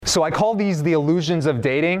So I call these the illusions of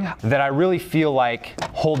dating that I really feel like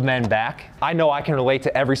hold men back. I know I can relate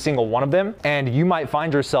to every single one of them, and you might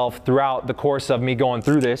find yourself throughout the course of me going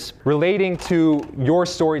through this relating to your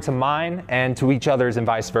story to mine and to each other's and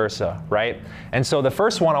vice versa, right? And so the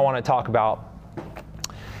first one I want to talk about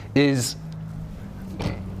is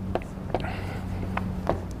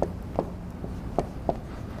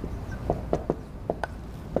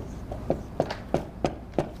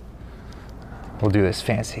we'll do this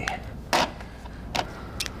fancy.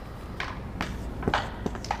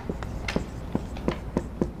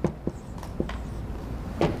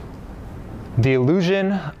 The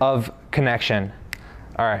illusion of connection.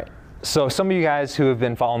 All right, so some of you guys who have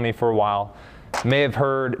been following me for a while may have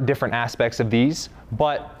heard different aspects of these,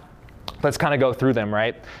 but let's kind of go through them,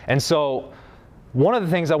 right? And so one of the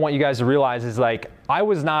things I want you guys to realize is like, I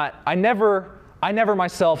never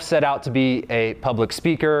myself set out to be a public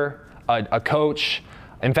speaker, a coach.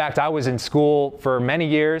 In fact, I was in school for many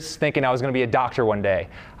years thinking I was going to be a doctor one day.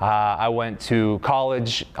 I went to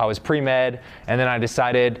college, I was pre-med, and then I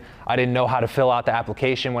decided I didn't know how to fill out the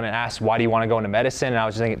application when it asked, why do you want to go into medicine? And I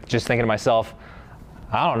was just thinking to myself,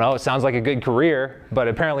 I don't know, it sounds like a good career, but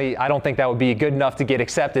apparently I don't think that would be good enough to get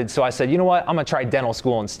accepted. So I said, you know what, I'm going to try dental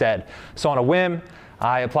school instead. So on a whim,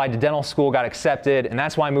 I applied to dental school, got accepted, and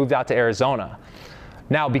that's why I moved out to Arizona.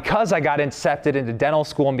 Now, because I got accepted into dental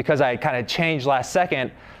school and because I kind of changed last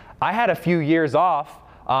second, I had a few years off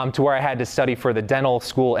to where I had to study for the dental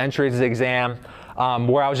school entrance exam,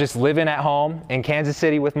 where I was just living at home in Kansas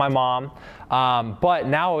City with my mom. But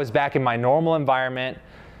now I was back in my normal environment.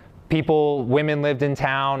 Women lived in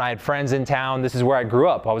town. I had friends in town. This is where I grew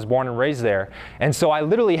up. I was born and raised there. And so I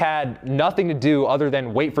literally had nothing to do other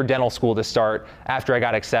than wait for dental school to start after I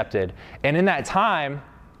got accepted. And in that time,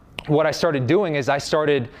 what I started doing is I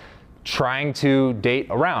started trying to date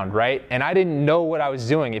around, right? And I didn't know what I was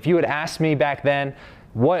doing. If you had asked me back then,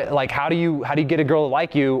 how do you get a girl to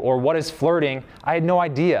like you, or what is flirting? I had no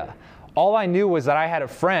idea. All I knew was that I had a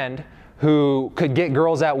friend who could get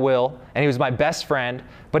girls at will, and he was my best friend,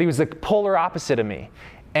 but he was the polar opposite of me.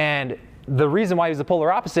 And the reason why he was the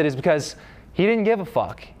polar opposite is because he didn't give a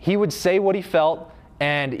fuck. He would say what he felt,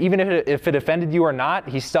 and even if it offended you or not,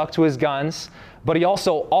 he stuck to his guns. But he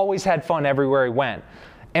also always had fun everywhere he went.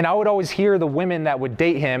 And I would always hear the women that would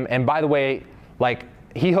date him, and by the way, like,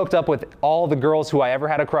 he hooked up with all the girls who I ever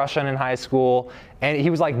had a crush on in high school, and he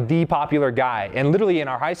was like the popular guy. And literally in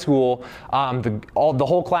our high school, the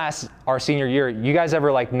whole class, our senior year, you guys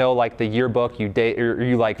ever know the yearbook, you date or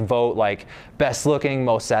you vote like best looking,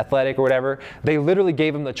 most athletic or whatever? They literally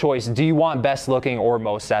gave him the choice, do you want best looking or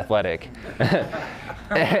most athletic?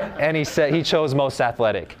 And he chose most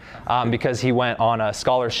athletic because he went on a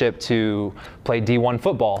scholarship to play D1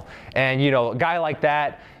 football. And a guy like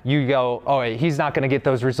that, you go, oh, he's not going to get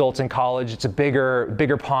those results in college. It's a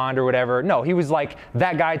bigger pond or whatever. No, he was like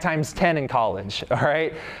that guy times 10 in college, all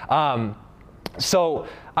right? So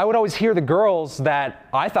I would always hear the girls that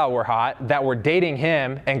I thought were hot that were dating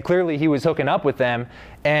him, and clearly he was hooking up with them,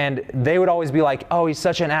 and they would always be like, oh, he's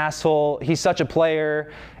such an asshole, he's such a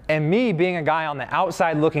player. And me being a guy on the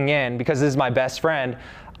outside looking in, because this is my best friend,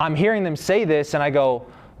 I'm hearing them say this, and I go,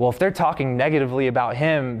 well, if they're talking negatively about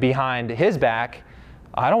him behind his back,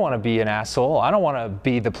 I don't want to be an asshole. I don't want to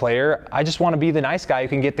be the player. I just want to be the nice guy who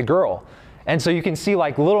can get the girl. And so you can see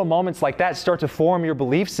little moments like that start to form your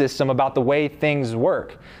belief system about the way things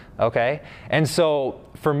work, okay? And so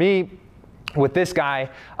for me, with this guy,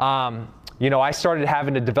 I started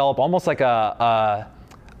having to develop almost like a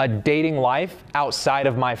dating life outside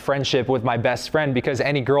of my friendship with my best friend, because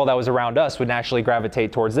any girl that was around us would naturally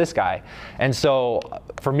gravitate towards this guy. And so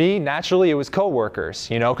for me, naturally, it was coworkers,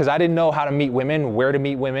 because I didn't know how to meet women, where to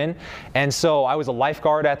meet women. And so I was a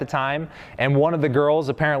lifeguard at the time, and one of the girls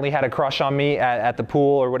apparently had a crush on me at the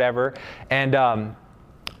pool or whatever. And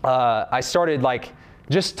I started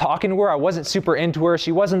just talking to her. I wasn't super into her.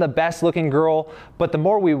 She wasn't the best looking girl, but the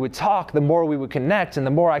more we would talk, the more we would connect, and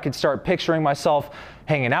the more I could start picturing myself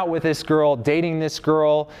hanging out with this girl, dating this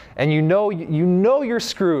girl, and you're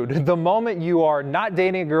screwed the moment you are not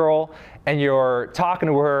dating a girl and you're talking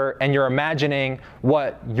to her and you're imagining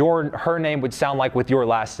what her name would sound like with your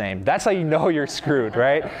last name. That's how you know you're screwed,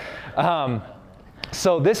 right?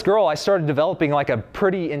 So this girl I started developing a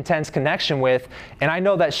pretty intense connection with, and I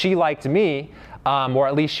know that she liked me, or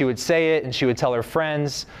at least she would say it and she would tell her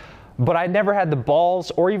friends, but I never had the balls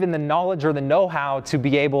or even the knowledge or the know-how to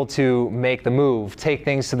be able to make the move, take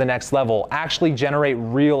things to the next level, actually generate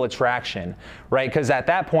real attraction, right? Because at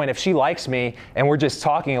that point, if she likes me and we're just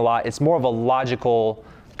talking a lot, it's more of a logical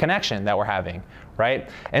connection that we're having, right?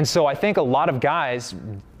 And so I think a lot of guys,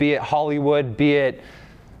 be it Hollywood, be it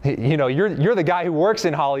You know, you're the guy who works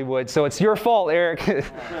in Hollywood, so it's your fault, Eric.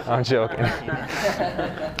 I'm joking.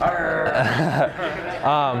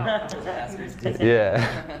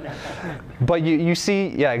 Yeah. But you see,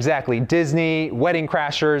 yeah, exactly. Disney, Wedding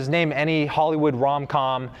Crashers, name any Hollywood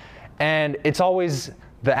rom-com, and it's always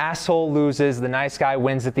the asshole loses, the nice guy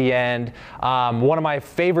wins at the end. One of my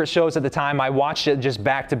favorite shows at the time, I watched it just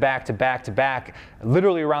back to back to back to back,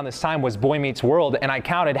 literally around this time, was Boy Meets World, and I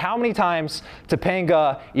counted how many times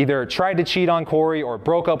Topanga either tried to cheat on Corey or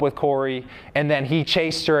broke up with Corey, and then he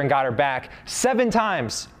chased her and got her back 7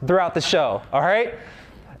 times throughout the show, all right?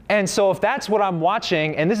 And so if that's what I'm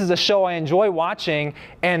watching, and this is a show I enjoy watching,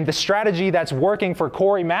 and the strategy that's working for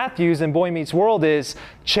Corey Matthews in Boy Meets World is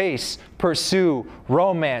chase, pursue,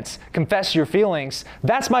 romance, confess your feelings,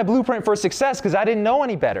 that's my blueprint for success because I didn't know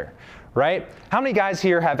any better, right? How many guys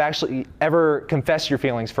here have actually ever confessed your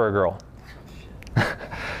feelings for a girl?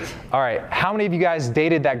 All right, how many of you guys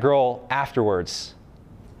dated that girl afterwards?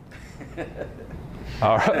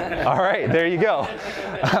 All right, there you go.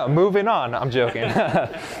 Moving on, I'm joking.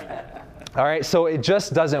 All right, so it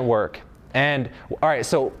just doesn't work. And all right,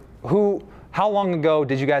 so how long ago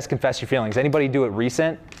did you guys confess your feelings? Anybody do it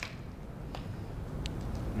recent?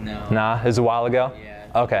 No. Nah, it was a while ago? Yeah.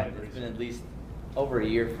 Okay. It's been at least over a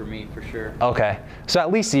year for me, for sure. Okay, so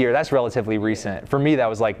at least a year, that's relatively recent. For me, that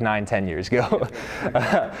was like 9-10 years ago.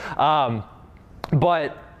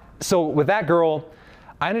 But so with that girl,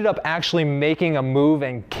 I ended up actually making a move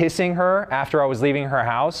and kissing her after I was leaving her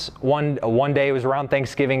house. One day, it was around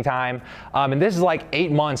Thanksgiving time. And this is like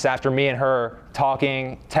 8 months after me and her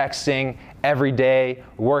talking, texting every day,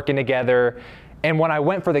 working together. And when I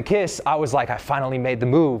went for the kiss, I was like, I finally made the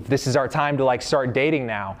move. This is our time to like start dating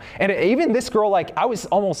now. And even this girl, like I was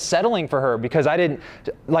almost settling for her because I didn't,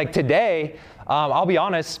 like today, I'll be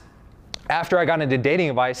honest, after I got into dating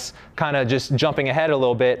advice, kind of just jumping ahead a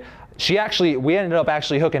little bit, we ended up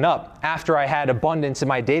actually hooking up after I had abundance in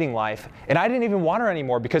my dating life. And I didn't even want her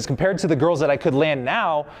anymore because compared to the girls that I could land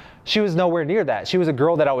now, she was nowhere near that. She was a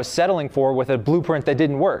girl that I was settling for with a blueprint that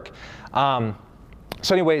didn't work.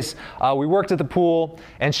 So anyways, we worked at the pool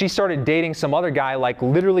and she started dating some other guy like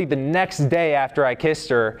literally the next day after I kissed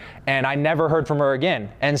her, and I never heard from her again.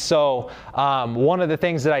 And so one of the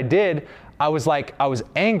things that I did, I was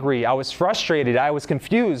angry, I was frustrated, I was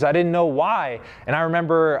confused, I didn't know why. And I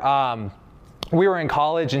remember we were in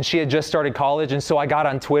college and she had just started college, and so I got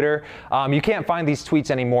on Twitter. You can't find these tweets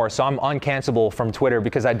anymore, so I'm uncancelable from Twitter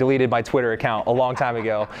because I deleted my Twitter account a long time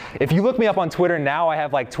ago. If you look me up on Twitter now, I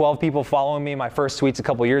have like 12 people following me. My first tweets a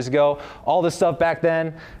couple years ago. All the stuff back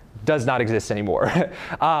then does not exist anymore.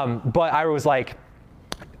 But I was like,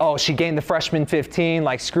 oh, she gained the freshman 15,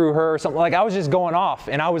 like screw her or something. Like I was just going off,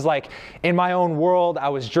 and I was like in my own world. I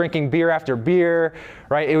was drinking beer after beer,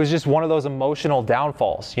 right? It was just one of those emotional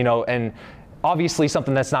downfalls, you know, and obviously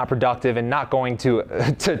something that's not productive and not going to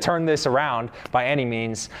turn this around by any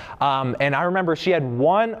means. And I remember she had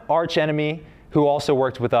one arch enemy who also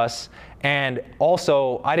worked with us. And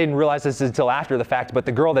also, I didn't realize this until after the fact, but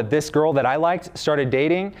this girl that I liked started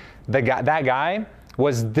dating, that guy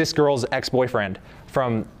was this girl's ex-boyfriend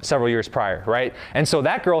from several years prior, right? And so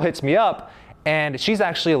that girl hits me up, and she's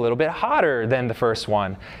actually a little bit hotter than the first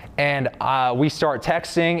one. And we start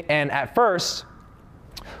texting, and at first,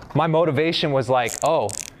 my motivation was like, oh,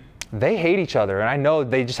 they hate each other. And I know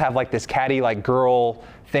they just have like this catty like girl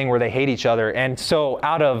thing where they hate each other. And so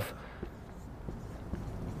out of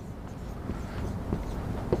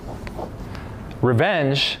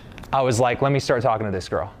revenge, I was like, let me start talking to this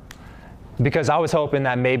girl. Because I was hoping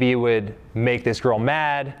that maybe it would make this girl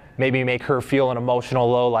mad, maybe make her feel an emotional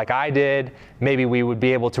low like I did. Maybe we would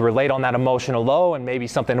be able to relate on that emotional low, and maybe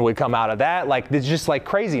something would come out of that. Like, it's just like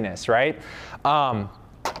craziness, right?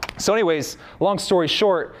 So anyways, long story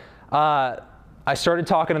short, I started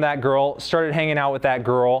talking to that girl, started hanging out with that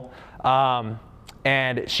girl,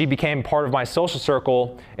 and she became part of my social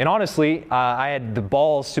circle. And honestly, I had the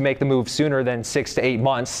balls to make the move sooner than 6 to 8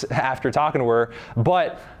 months after talking to her.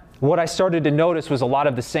 But what I started to notice was a lot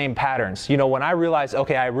of the same patterns. You know, when I realized,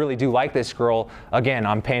 okay, I really do like this girl, again,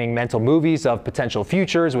 I'm painting mental movies of potential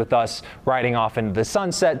futures with us riding off into the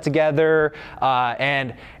sunset together.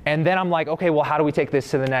 And then I'm like, okay, well, how do we take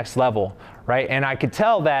this to the next level, right? And I could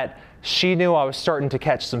tell that she knew I was starting to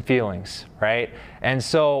catch some feelings, right? And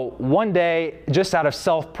so one day, just out of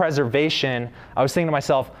self-preservation, I was thinking to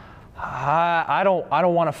myself, I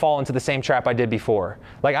don't want to fall into the same trap I did before.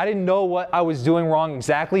 Like, I didn't know what I was doing wrong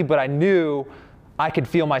exactly, but I knew I could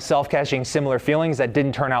feel myself catching similar feelings that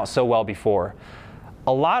didn't turn out so well before.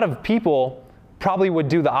 A lot of people probably would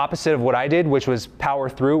do the opposite of what I did, which was power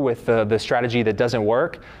through with the strategy that doesn't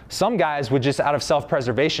work. Some guys would just, out of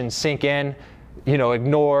self-preservation, sink in,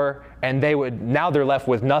 ignore, and now they're left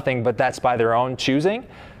with nothing, but that's by their own choosing.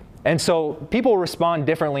 And so people respond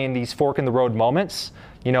differently in these fork in the road moments.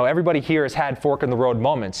 Everybody here has had fork in the road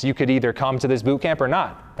moments. You could either come to this boot camp or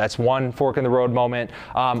not. That's one fork in the road moment.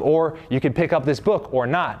 Or you could pick up this book or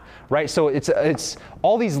not, right? So it's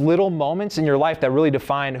all these little moments in your life that really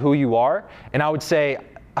define who you are. And I would say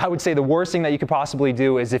the worst thing that you could possibly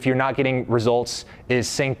do is, if you're not getting results, is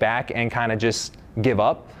sink back and kind of just give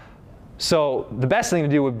up. So the best thing to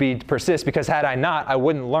do would be to persist, because had I not, I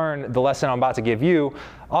wouldn't learn the lesson I'm about to give you.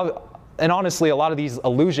 And honestly, a lot of these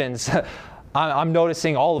illusions, I'm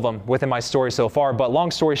noticing all of them within my story so far. But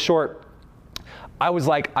long story short, I was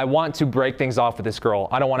like, I want to break things off with this girl.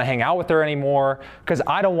 I don't want to hang out with her anymore, because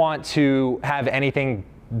I don't want to have anything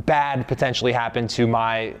bad potentially happen to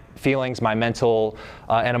my feelings, my mental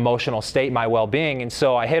and emotional state, my well-being. And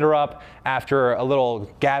so I hit her up after a little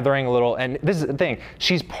gathering, and this is the thing,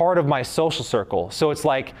 she's part of my social circle. So it's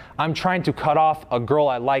like, I'm trying to cut off a girl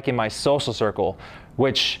I like in my social circle,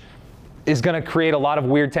 which is going to create a lot of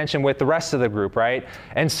weird tension with the rest of the group, right?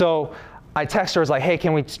 And so I text her, I was like, hey,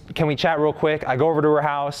 can we chat real quick? I go over to her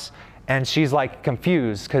house, and she's like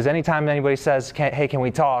confused, because anytime anybody says, hey, can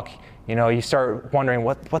we talk? You start wondering,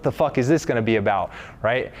 what the fuck is this going to be about,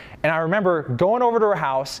 right? And I remember going over to her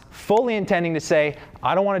house, fully intending to say,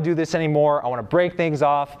 I don't want to do this anymore. I want to break things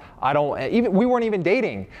off. We weren't even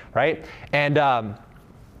dating, right? And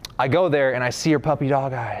I go there and I see her puppy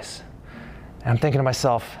dog eyes, and I'm thinking to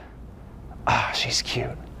myself, she's cute.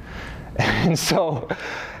 And so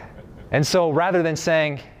rather than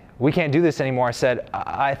saying, we can't do this anymore, I said,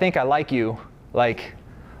 I think I like you, like,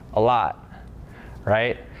 a lot,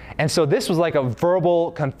 right? And so this was like a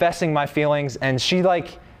verbal confessing my feelings, and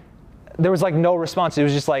there was like no response. It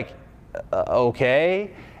was just like,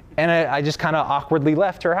 okay. And I just kind of awkwardly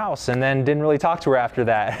left her house and then didn't really talk to her after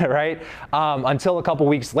that, right? Until a couple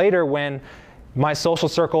weeks later, when my social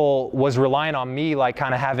circle was relying on me, like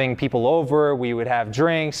kind of having people over. We would have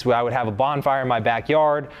drinks. I would have a bonfire in my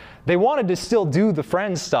backyard. They wanted to still do the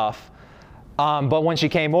friends stuff. But when she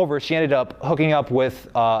came over, she ended up hooking up with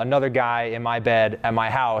another guy in my bed at my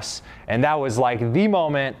house. And that was like the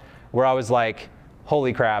moment where I was like,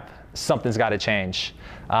 holy crap, something's got to change.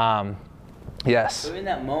 Yes. So in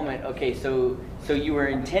that moment, okay, so you were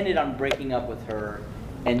intended on breaking up with her,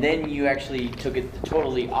 and then you actually took it the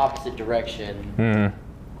totally opposite direction.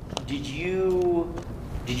 Mm-hmm. Did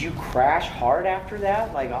you crash hard after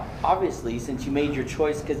that? Like, obviously, since you made your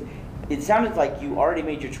choice, because it sounded like you already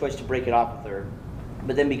made your choice to break it off with her,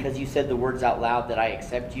 but then because you said the words out loud that I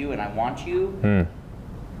accept you and I want you,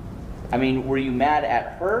 I mean, were you mad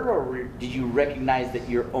at her, or did you recognize that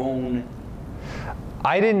your own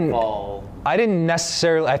fall? I didn't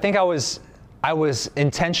necessarily. I think I was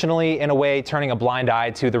intentionally, in a way, turning a blind eye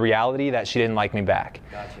to the reality that she didn't like me back.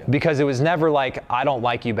 Gotcha. Because it was never like, I don't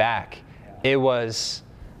like you back. Yeah.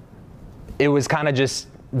 It was kind of just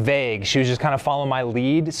vague. She was just kind of following my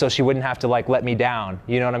lead so she wouldn't have to like let me down.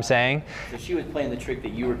 You know what I'm saying? So she was playing the trick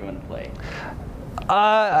that you were going to play.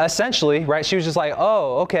 Essentially, right? She was just like,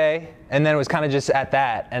 oh, okay. And then it was kind of just at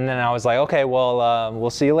that. And then I was like, okay, well, we'll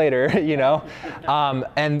see you later, you know?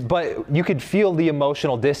 But you could feel the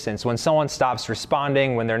emotional distance when someone stops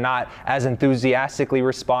responding, when they're not as enthusiastically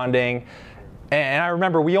responding. And I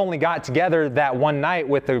remember we only got together that one night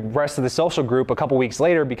with the rest of the social group a couple weeks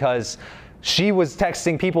later, because she was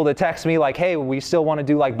texting people to text me like, hey, we still want to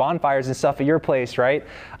do like bonfires and stuff at your place, right?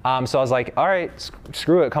 So I was like, all right,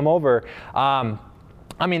 screw it, come over.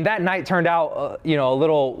 I mean, that night turned out, a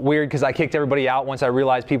little weird because I kicked everybody out once I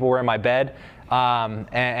realized people were in my bed.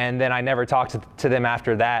 And then I never talked to them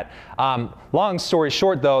after that. Long story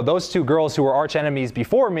short, though, those two girls who were arch enemies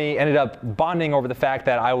before me ended up bonding over the fact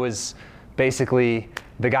that I was basically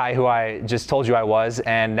the guy who I just told you I was,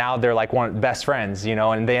 and now they're like best friends,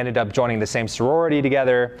 and they ended up joining the same sorority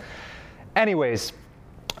together. Anyways,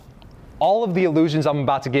 all of the illusions I'm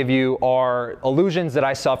about to give you are illusions that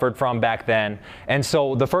I suffered from back then. And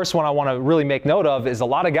so the first one I want to really make note of is a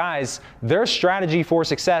lot of guys, their strategy for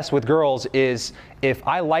success with girls is, if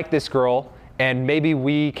I like this girl and maybe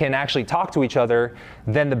we can actually talk to each other,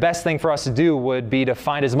 then the best thing for us to do would be to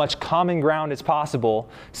find as much common ground as possible,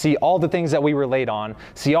 see all the things that we relate on,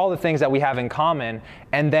 see all the things that we have in common,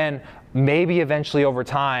 and then maybe eventually over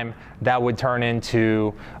time that would turn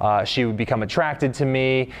into she would become attracted to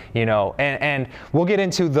me, and we'll get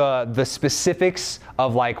into the specifics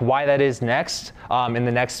of like why that is next in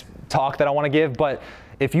the next talk that I want to give. But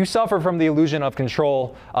if you suffer from the illusion of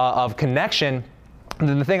control, of connection,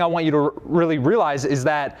 the thing I want you to really realize is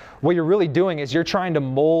that what you're really doing is you're trying to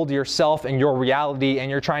mold yourself and your reality, and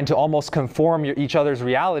you're trying to almost conform each other's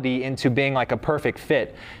reality into being like a perfect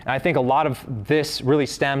fit. And I think a lot of this really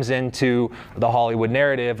stems into the Hollywood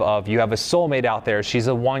narrative of you have a soulmate out there, she's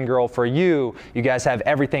the one girl for you, you guys have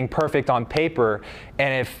everything perfect on paper.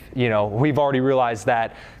 And if, you know, we've already realized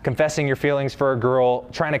that confessing your feelings for a girl,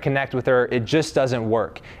 trying to connect with her, it just doesn't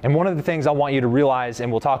work. And one of the things I want you to realize,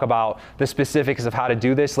 and we'll talk about the specifics of how to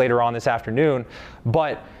do this later on this afternoon,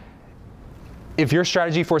 but if your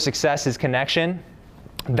strategy for success is connection,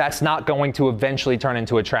 that's not going to eventually turn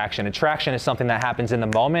into attraction. Attraction is something that happens in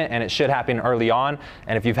the moment, and it should happen early on.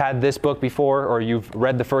 And if you've had this book before, or you've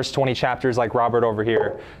read the first 20 chapters like Robert over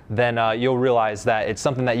here, then you'll realize that it's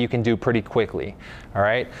something that you can do pretty quickly. All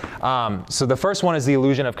right. So the first one is the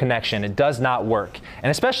illusion of connection. It does not work.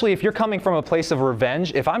 And especially if you're coming from a place of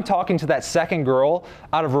revenge, if I'm talking to that second girl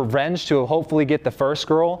out of revenge to hopefully get the first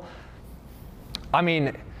girl, I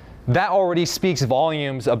mean, that already speaks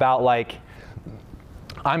volumes about, like,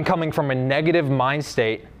 I'm coming from a negative mind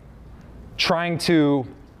state, trying to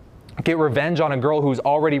get revenge on a girl who's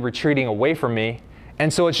already retreating away from me.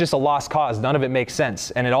 And so it's just a lost cause. None of it makes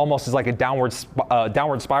sense. And it almost is like a downward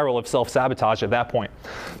spiral of self-sabotage at that point.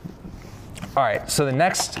 All right, so the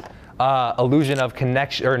next illusion of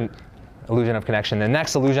connection, the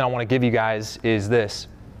next illusion I want to give you guys is this.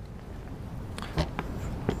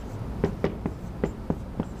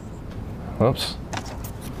 Whoops.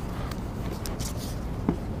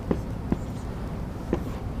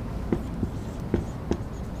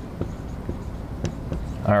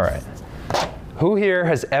 All right. Who here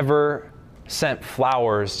has ever sent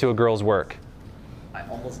flowers to a girl's work? I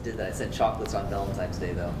almost did that. I sent chocolates on Valentine's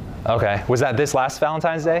Day, though. Okay. Was that this last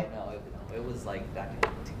Valentine's Day? No, it was like back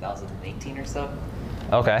in 2018 or so.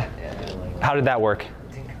 Okay. Yeah, How did that work?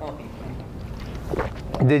 didn't go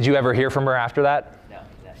Did you ever hear from her after that? No,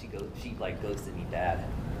 she like ghosted me bad.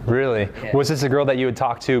 Really? Yeah. Was this a girl that you had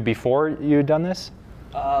talked to before you had done this?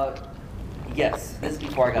 Yes. This is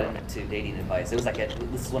before I got into dating advice. It was like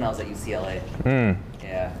this is when I was at UCLA.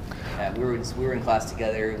 Yeah. We were in class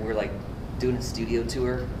together. We were like doing a studio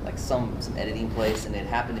tour, like some editing place, and it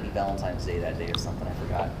happened to be Valentine's Day that day or something. I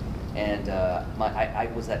forgot. And I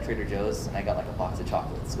was at Trader Joe's, and I got like a box of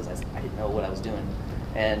chocolates because I didn't know what I was doing,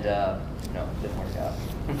 and no, it didn't work out.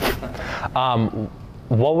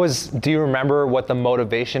 Do you remember what the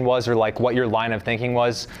motivation was, or like what your line of thinking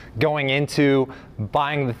was going into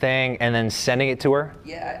buying the thing and then sending it to her?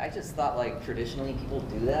 Yeah, I just thought like traditionally people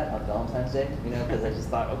do that on Valentine's Day, you know, because I just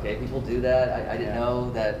thought, okay, people do that. I didn't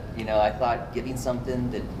know that, you know, I thought giving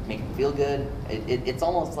something that make them feel good, it's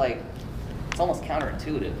almost like, it's almost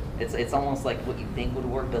counterintuitive. It's almost like what you think would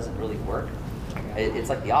work doesn't really work. It's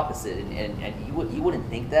like the opposite, and you wouldn't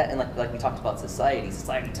think that. And like we talked about society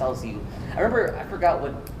tells you. I forgot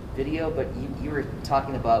what video, but you were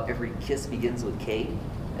talking about every kiss begins with K,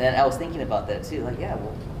 and I was thinking about that too. Like, yeah,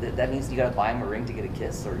 well, that means you gotta buy him a ring to get a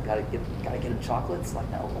kiss, or gotta get him chocolates. Like,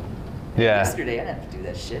 no. Yeah. Yesterday I didn't have to do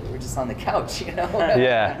that shit. We're just on the couch, you know.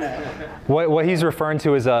 Yeah. What he's referring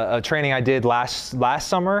to is a training I did last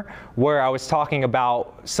summer, where I was talking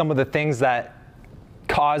about some of the things that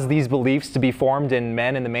cause these beliefs to be formed in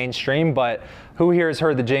men in the mainstream. But who here has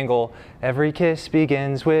heard the jingle, every kiss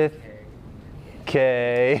begins with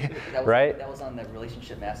K, right? That was on the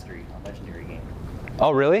Relationship Mastery on Legendary Game.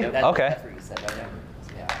 Oh, really? Okay. That's what you said.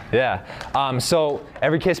 Yeah. So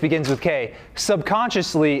every kiss begins with K.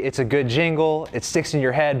 Subconsciously, it's a good jingle. It sticks in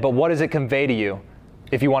your head. But what does it convey to you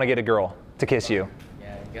if you want to get a girl to kiss you?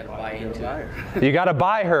 Yeah, you got to buy into it. You got to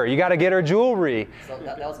buy her. You got to get her jewelry. So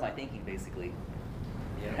that was my thinking, basically.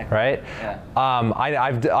 Right? Yeah.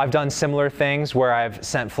 I've done similar things where I've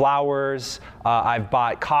sent flowers, I've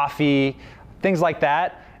bought coffee, things like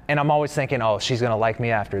that, and I'm always thinking, oh, she's gonna like me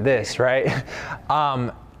after this, right?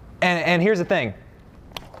 And here's the thing,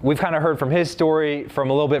 we've kind of heard from his story, from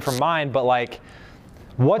a little bit from mine, but like,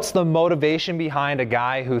 what's the motivation behind a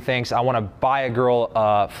guy who thinks I want to buy a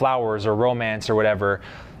girl flowers or romance or whatever?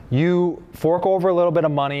 You fork over a little bit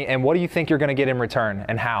of money, and what do you think you're gonna get in return,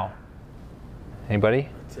 and how? Anybody?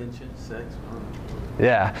 Attention, sex,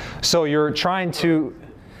 yeah. So you're trying to,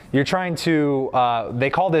 they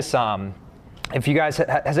call this, if you guys,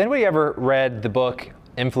 has anybody ever read the book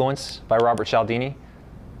Influence by Robert Cialdini?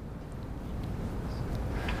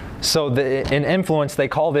 So in Influence, they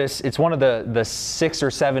call this, it's one of the 6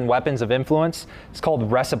 or 7 weapons of influence. It's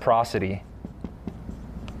called reciprocity.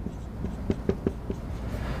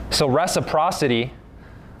 So reciprocity,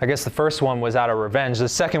 I guess the first one was out of revenge. The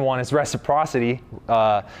second one is reciprocity.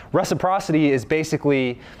 Reciprocity is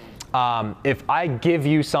basically if I give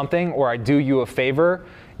you something or I do you a favor,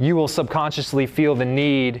 you will subconsciously feel the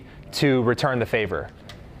need to return the favor.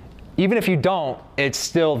 Even if you don't, it's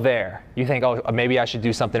still there. You think, oh, maybe I should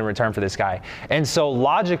do something in return for this guy. And so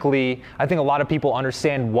logically, I think a lot of people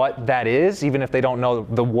understand what that is, even if they don't know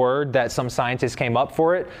the word that some scientists came up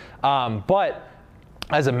for it. But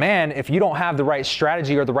as a man, if you don't have the right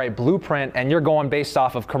strategy or the right blueprint and you're going based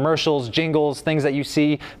off of commercials, jingles, things that you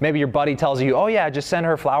see, maybe your buddy tells you, oh yeah, just send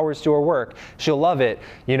her flowers to her work, she'll love it,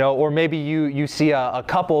 you know, or maybe you see a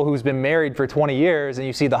couple who's been married for 20 years and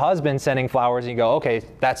you see the husband sending flowers and you go, okay,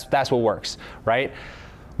 that's what works, right?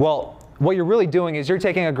 Well, what you're really doing is you're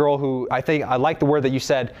taking a girl who, I like the word that you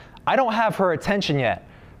said, I don't have her attention yet.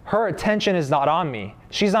 Her attention is not on me.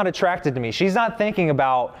 She's not attracted to me. She's not thinking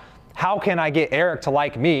about, how can I get Eric to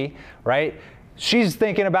like me, right? She's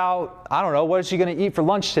thinking about, I don't know, what is she going to eat for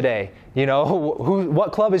lunch today? You know,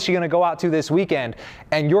 what club is she going to go out to this weekend?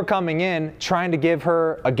 And you're coming in trying to give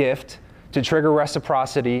her a gift to trigger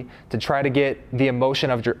reciprocity, to try to get the emotion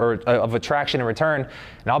of attraction in return.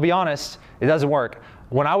 And I'll be honest, it doesn't work.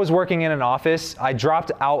 When I was working in an office, I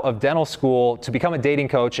dropped out of dental school to become a dating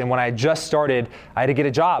coach. And when I just started, I had to get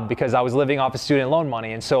a job because I was living off of student loan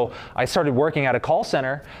money. And so I started working at a call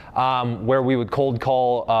center where we would cold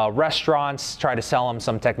call restaurants, try to sell them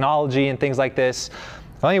some technology and things like this.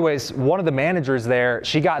 Well, anyways, one of the managers there,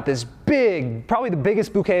 she got this big, probably the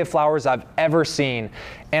biggest bouquet of flowers I've ever seen.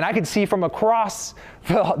 And I could see from across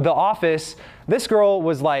the office, this girl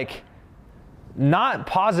was like, not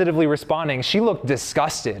positively responding. She looked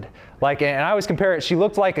disgusted. Like, and I always compare it, she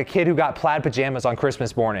looked like a kid who got plaid pajamas on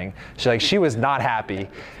Christmas morning. She was not happy.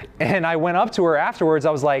 And I went up to her afterwards, I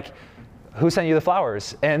was like, who sent you the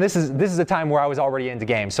flowers? And this is a time where I was already into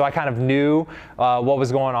games. So I kind of knew what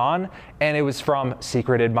was going on, and it was from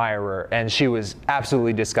Secret Admirer. And she was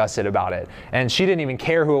absolutely disgusted about it. And she didn't even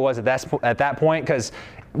care who it was at that point, because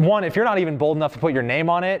one, if you're not even bold enough to put your name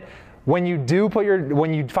on it, when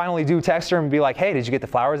you finally do text her and be like, hey, did you get the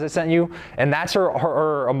flowers I sent you? And that's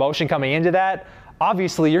her emotion coming into that.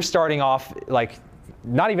 Obviously, you're starting off like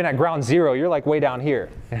not even at ground zero, you're like way down here,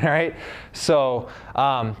 right? So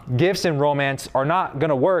gifts and romance are not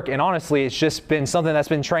gonna work, and honestly, it's just been something that's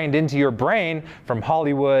been trained into your brain from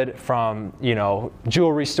Hollywood, from, you know,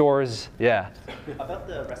 jewelry stores, yeah. About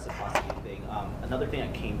the reciprocity thing, another thing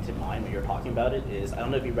that came to mind when you were talking about it is, I don't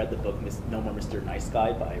know if you read the book No More Mr. Nice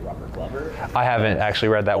Guy by Robert Glover. I haven't actually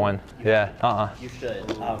read that one, yeah, You should,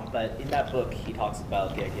 but in that book, he talks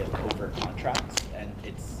about the idea of covert contracts, and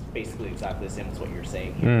it's basically exactly the same as what you're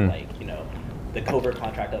saying here. Like, you know, the covert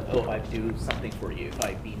contract of, oh, if I do something for you, if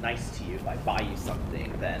I be nice to you, if I buy you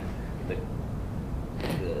something, then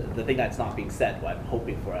the thing that's not being said, what I'm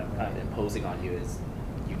hoping for, I'm kind of imposing on you, is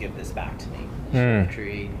you give this back to me. It should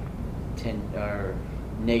create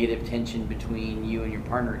negative tension between you and your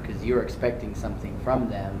partner because you're expecting something from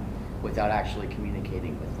them without actually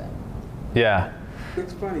communicating with them. Yeah.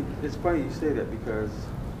 It's funny you say that, because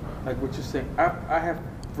like what you're saying, I have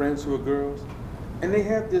friends who are girls, and they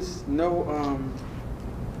have this no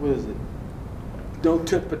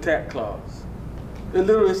tit for tat clause. They're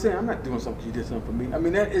literally saying, I'm not doing something, you did something for me. I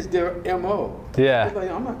mean, that is their MO. Yeah. They're like,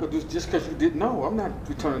 I'm not gonna do this just because you didn't know. I'm not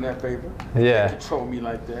returning that favor. Yeah. They control me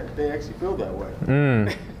like that. They actually feel that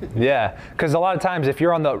way. Yeah, because a lot of times if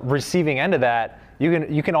you're on the receiving end of that,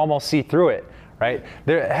 you can almost see through it, right?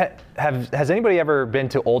 Has anybody ever been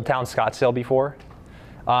to Old Town Scottsdale before?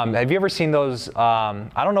 Have you ever seen those, I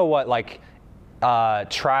don't know what like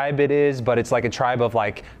tribe it is, but it's like a tribe of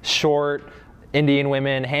like short Indian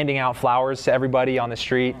women handing out flowers to everybody on the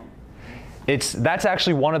street. That's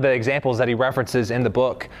actually one of the examples that he references in the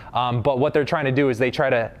book. But what they're trying to do is they try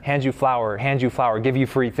to hand you flower, give you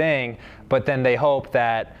free thing, but then they hope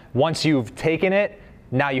that once you've taken it,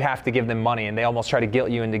 now you have to give them money, and they almost try to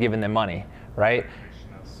guilt you into giving them money, right?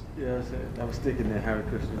 Yeah, I was thinking that Hare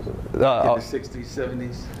Krishna in the 60s,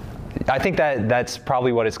 70s. I think that's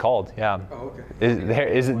probably what it's called, yeah. Oh,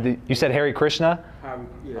 okay. Is it you said Hare Krishna? Hare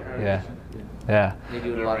Yeah. Krishna, Yeah. They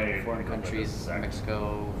do it a lot in foreign countries,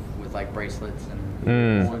 Mexico, with like bracelets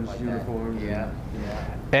and stuff like that. Uniforms. Yeah.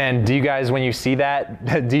 And do you guys, when you see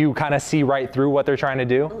that, do you kind of see right through what they're trying to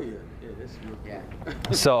do? Oh yeah, that's real.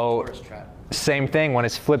 Yeah. So Tourist trap. same thing when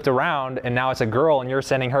it's flipped around and now it's a girl and you're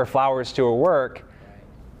sending her flowers to her work.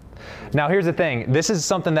 Now here's the thing, this is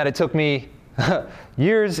something that it took me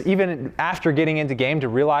years, even after getting into game, to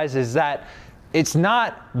realize is that it's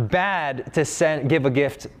not bad to give a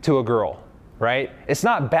gift to a girl, right? It's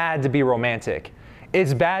not bad to be romantic.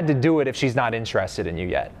 It's bad to do it if she's not interested in you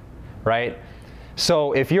yet, right?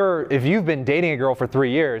 So if you've been dating a girl for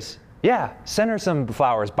 3 years, yeah, send her some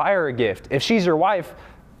flowers, buy her a gift. If she's your wife,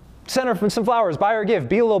 send her some flowers, buy her a gift,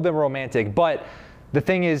 be a little bit romantic. But the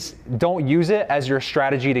thing is, don't use it as your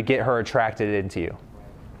strategy to get her attracted into you.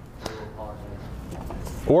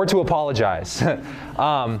 Or to apologize.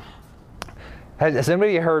 Has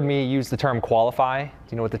anybody heard me use the term qualify? Do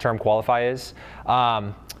you know what the term qualify is?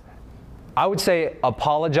 I would say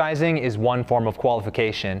apologizing is one form of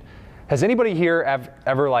qualification. Has anybody here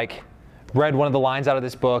ever like read one of the lines out of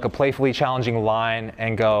this book, a playfully challenging line,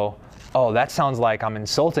 and go, oh, that sounds like I'm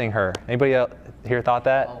insulting her? Anybody here thought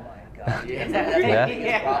that? Oh my God. Yeah.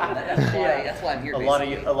 That's why I'm here. A lot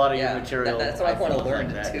of your material. That's what I want to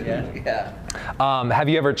learn like too. that, Yeah. Have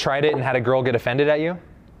you ever tried it and had a girl get offended at you?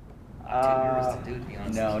 Too nervous to do, to be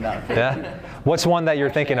honest. No, not really. Yeah. What's one that you're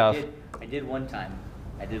thinking of? I did one time,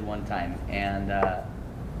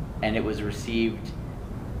 and it was received.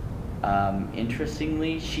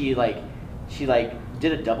 Interestingly, she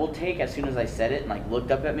did a double take as soon as I said it, and like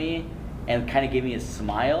looked up at me, and kind of gave me a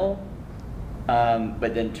smile,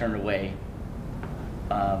 but then turned away.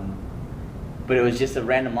 But it was just a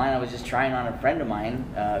random line I was just trying on a friend of mine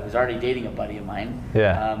who was already dating a buddy of mine.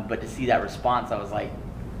 Yeah. But to see that response, I was like,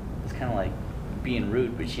 it's kind of like being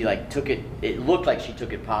rude, but she like took it. It looked like she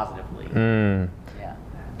took it positively. Mm. Yeah.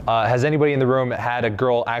 Has anybody in the room had a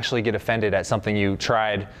girl actually get offended at something you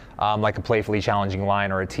tried, like a playfully challenging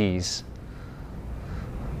line or a tease?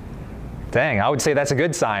 Dang, I would say that's a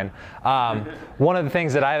good sign. One of the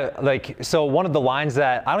things that I like, so one of the lines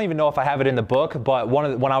that, I don't even know if I have it in the book, but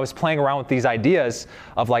when I was playing around with these ideas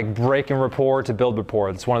of like breaking rapport to build rapport,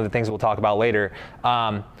 it's one of the things we'll talk about later.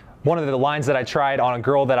 One of the lines that I tried on a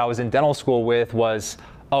girl that I was in dental school with was,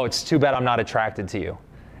 oh, it's too bad I'm not attracted to you.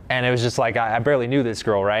 And it was just like, I barely knew this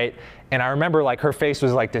girl, right? And I remember like her face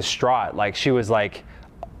was like distraught. Like she was like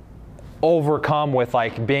overcome with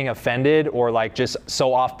like being offended or like just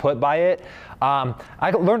so off put by it.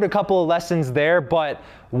 I learned a couple of lessons there, but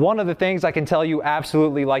one of the things I can tell you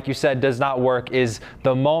absolutely, like you said, does not work is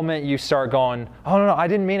the moment you start going, oh no, I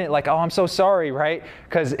didn't mean it, like, oh, I'm so sorry, right?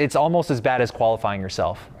 Because it's almost as bad as qualifying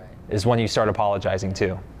yourself, is when you start apologizing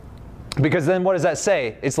too. Because then what does that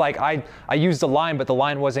say? It's like I used a line, but the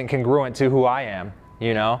line wasn't congruent to who I am,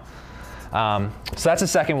 you know? So that's the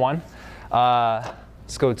second one.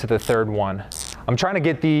 Let's go to the third one. I'm trying to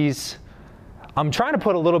get these, I'm trying to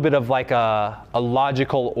put a little bit of like a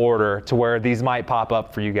logical order to where these might pop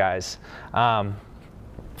up for you guys. All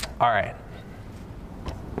right.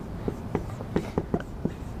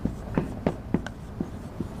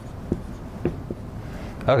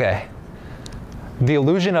 Okay. The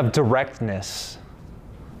illusion of directness.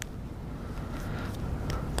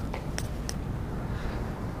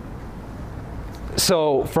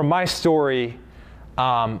 So from my story,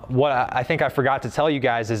 what I think I forgot to tell you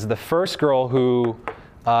guys is the first girl who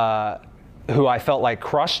I felt like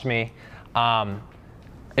crushed me,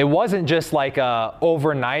 it wasn't just like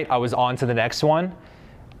overnight I was on to the next one.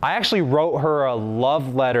 I actually wrote her a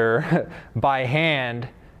love letter by hand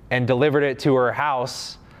and delivered it to her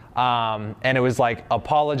house. And it was like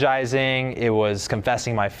apologizing, it was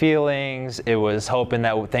confessing my feelings, it was hoping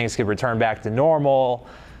that things could return back to normal.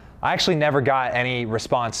 I actually never got any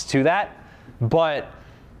response to that, but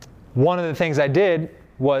one of the things I did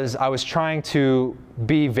was I was trying to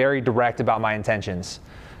be very direct about my intentions.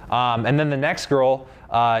 And then the next girl,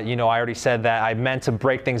 you know, I already said that I meant to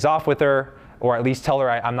break things off with her, or at least tell her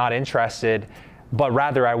I'm not interested, but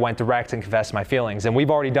rather I went direct and confessed my feelings. And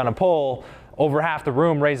we've already done a poll. Over half the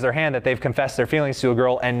room raised their hand that they've confessed their feelings to a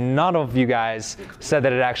girl, and none of you guys said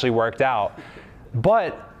that it actually worked out.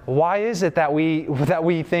 But why is it that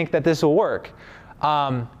we think that this will work?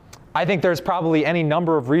 I think there's probably any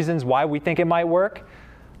number of reasons why we think it might work,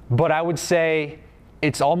 but I would say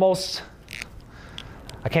it's almost,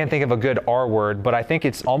 I can't think of a good R word, but I think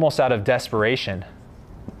it's almost out of desperation.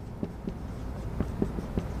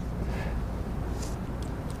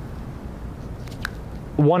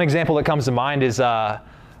 One example that comes to mind is I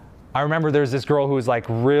remember there's this girl who was like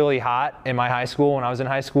really hot in my high school when I was in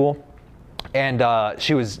high school, and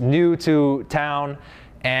she was new to town,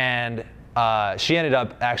 and she ended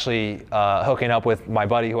up actually hooking up with my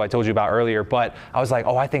buddy who I told you about earlier. But I was like,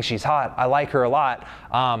 oh, I think she's hot, I like her a lot,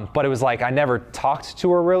 but it was like I never talked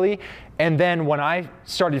to her really. And then when I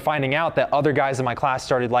started finding out that other guys in my class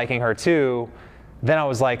started liking her too, then I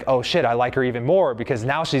was like, oh shit, I like her even more, because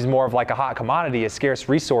now she's more of like a hot commodity, a scarce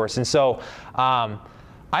resource. And so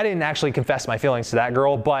I didn't actually confess my feelings to that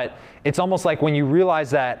girl, but it's almost like when you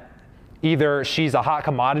realize that either she's a hot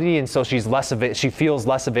commodity and so she feels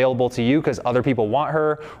less available to you because other people want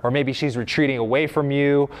her, or maybe she's retreating away from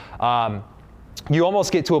you. You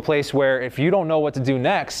almost get to a place where if you don't know what to do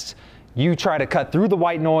next, you try to cut through the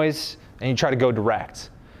white noise and you try to go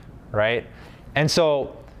direct. right? And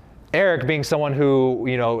so Eric, being someone who,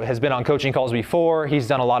 you know, has been on coaching calls before, he's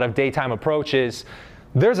done a lot of daytime approaches.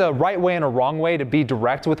 There's a right way and a wrong way to be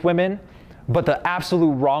direct with women, but the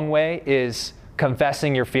absolute wrong way is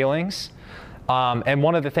confessing your feelings. And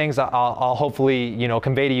one of the things I'll hopefully, you know,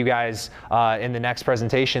 convey to you guys in the next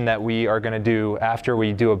presentation that we are going to do after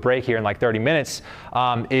we do a break here in like 30 minutes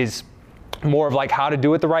is more of like how to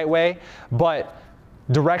do it the right way. But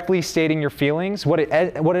directly stating your feelings, what it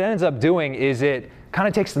ends up doing is it kind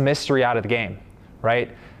of takes the mystery out of the game,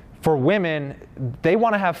 right? For women, they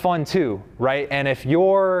want to have fun too, right? And if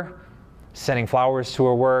you're sending flowers to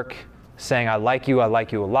her work, saying, I like you a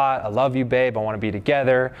lot, I love you, babe, I want to be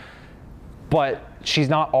together, but she's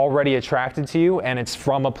not already attracted to you, and it's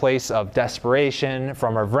from a place of desperation,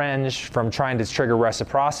 from revenge, from trying to trigger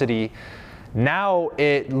reciprocity, now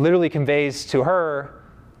it literally conveys to her,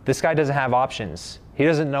 this guy doesn't have options. He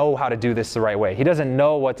doesn't know how to do this the right way. He doesn't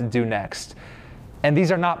know what to do next. And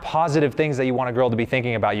these are not positive things that you want a girl to be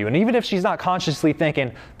thinking about you. And even if she's not consciously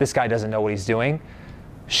thinking, this guy doesn't know what he's doing,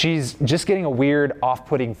 she's just getting a weird,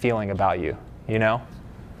 off-putting feeling about you, you know?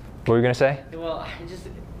 What were you gonna say? Well, I just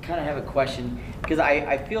kind of have a question, because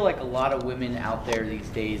I feel like a lot of women out there these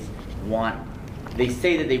days they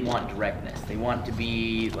say that they want directness. They want to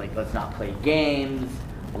be like, let's not play games,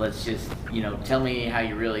 let's just, you know, tell me how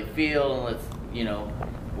you really feel, let's, you know,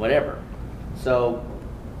 whatever. So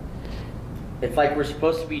it's like we're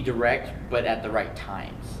supposed to be direct, but at the right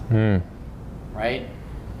times, right?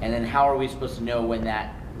 And then how are we supposed to know when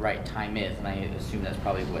that right time is? And I assume that's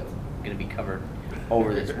probably what's going to be covered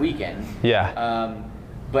over this weekend. Yeah.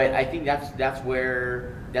 But I think that's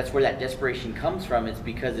where that desperation comes from. It's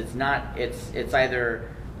because it's either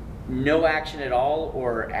no action at all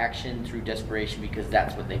or action through desperation because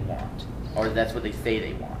that's what they want, or that's what they say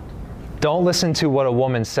they want. Don't listen to what a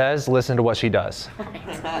woman says, listen to what she does.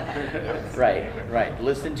 Right.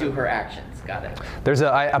 Listen to her actions. Got it.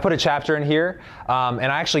 I put a chapter in here, and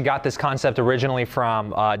I actually got this concept originally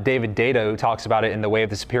from David Data, who talks about it in The Way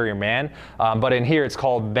of the Superior Man. But in here it's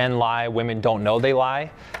called Men Lie, Women Don't Know They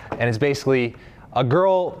Lie. And it's basically a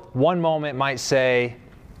girl one moment might say,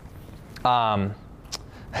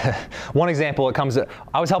 one example,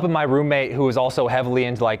 I was helping my roommate who was also heavily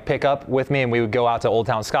into like pickup with me, and we would go out to Old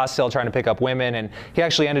Town Scottsdale trying to pick up women, and he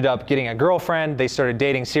actually ended up getting a girlfriend. They started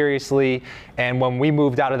dating seriously, and when we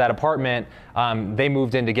moved out of that apartment, they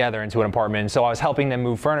moved in together into an apartment. So I was helping them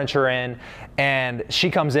move furniture in, and she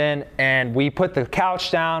comes in and we put the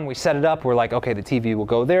couch down, we set it up, we're like, okay, the TV will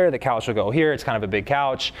go there, the couch will go here, it's kind of a big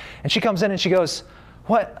couch. And she comes in and she goes,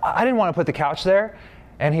 what? I didn't want to put the couch there.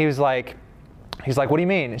 And he's like, what do you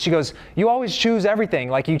mean? And she goes, you always choose everything.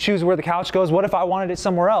 Like you choose where the couch goes. What if I wanted it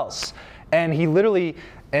somewhere else? And he literally,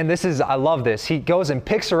 I love this. He goes and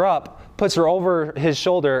picks her up, puts her over his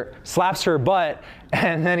shoulder, slaps her butt,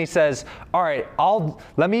 and then he says, all right,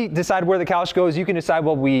 let me decide where the couch goes. You can decide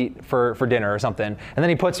what we eat for dinner or something. And then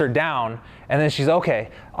he puts her down, and then she's, okay,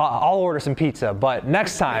 I'll order some pizza, but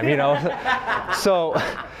next time, you know? So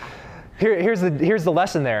here's the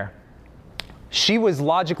lesson there. She was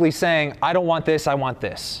logically saying, I don't want this, I want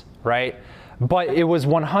this, right? But it was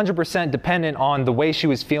 100% dependent on the way she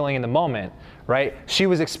was feeling in the moment, right? She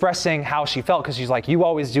was expressing how she felt because she's like, you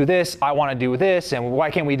always do this, I want to do this, and why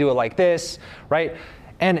can't we do it like this, right?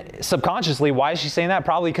 And subconsciously, why is she saying that?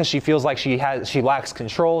 Probably because she feels like she lacks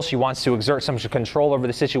control, she wants to exert some control over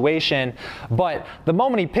the situation. But the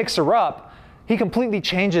moment he picks her up, he completely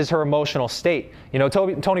changes her emotional state. You know,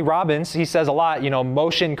 Tony Robbins, he says a lot, you know,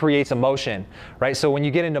 motion creates emotion, right? So when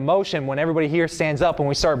you get into motion, when everybody here stands up and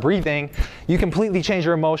we start breathing, you completely change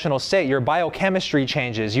your emotional state. Your biochemistry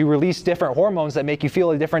changes. You release different hormones that make you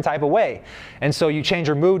feel a different type of way. And so you change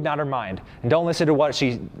her mood, not her mind. And don't listen to what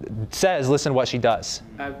she says, listen to what she does.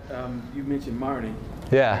 You mentioned Marnie.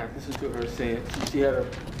 Yeah. I listened to her saying, she had a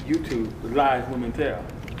YouTube, Lies Women Tell.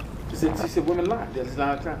 She said women lie. That's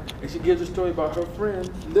not a time. And she gives a story about her friend.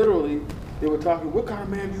 Literally, they were talking, what kind of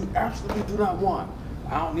man you absolutely do not want?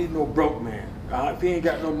 I don't need no broke man. If he ain't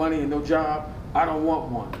got no money and no job, I don't want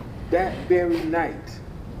one. That very night,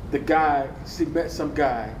 the guy, she met some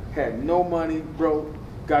guy, had no money, broke,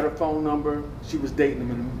 got her phone number. She was dating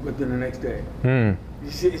him within the next day.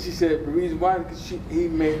 She said the reason why is because he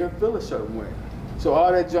made her feel a certain way. So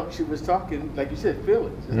all that junk she was talking, like you said,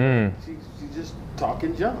 feelings. She's just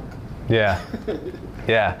talking junk. Yeah.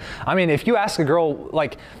 Yeah. I mean, if you ask a girl,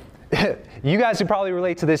 like, you guys would probably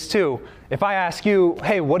relate to this too. If I ask you,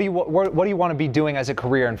 hey, what do you want to be doing as a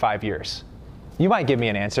career in 5 years? You might give me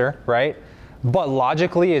an answer, right? But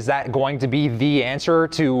logically, is that going to be the answer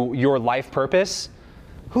to your life purpose?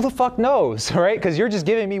 who the fuck knows, right? Because you're just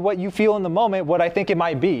giving me what you feel in the moment, what I think it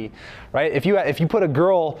might be, right? If you put a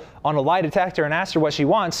girl on a lie detector and asked her what she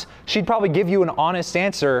wants, she'd probably give you an honest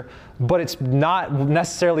answer, but it's not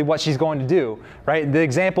necessarily what she's going to do, right? The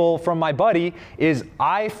example from my buddy is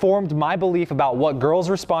I formed my belief about what girls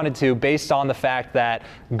responded to based on the fact that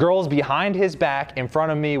girls behind his back in front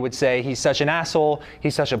of me would say, he's such an asshole,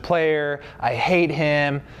 he's such a player, I hate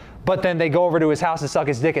him. But then they go over to his house and suck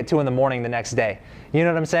his dick at 2 a.m. the next day. You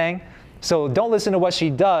know what I'm saying? So don't listen to what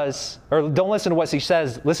she does, or don't listen to what she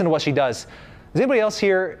says, listen to what she does. Does anybody else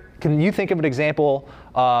here, can you think of an example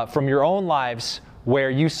from your own lives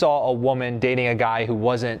where you saw a woman dating a guy who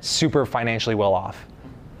wasn't super financially well off?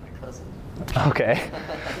 My cousin. Okay.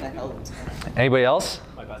 I helped. Anybody else?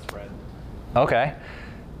 My best friend. Okay.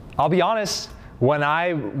 I'll be honest, when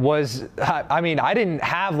I didn't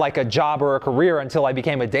have like a job or a career until I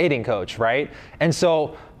became a dating coach, right? And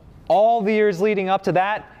so all the years leading up to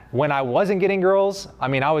that, when I wasn't getting girls,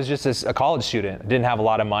 I was just a college student. I didn't have a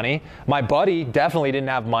lot of money. My buddy definitely didn't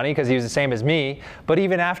have money because he was the same as me. But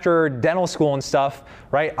even after dental school and stuff,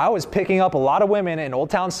 right, I was picking up a lot of women in Old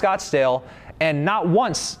Town Scottsdale, and not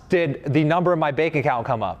once did the number in my bank account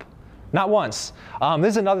come up. Not once. This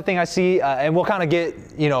is another thing I see, and we'll kind of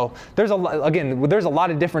get, there's a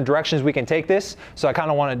lot of different directions we can take this. So I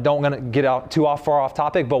kind of don't want to get out too far off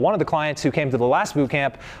topic. But one of the clients who came to the last boot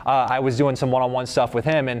camp, I was doing some one-on-one stuff with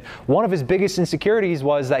him, and one of his biggest insecurities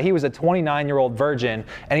was that he was a 29-year-old virgin,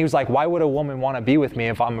 and he was like, "Why would a woman want to be with me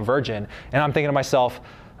if I'm a virgin?" And I'm thinking to myself,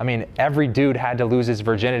 every dude had to lose his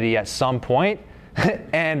virginity at some point,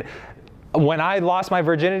 and when I lost my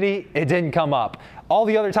virginity, it didn't come up. All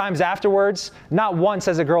the other times afterwards, not once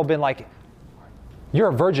has a girl been like, "You're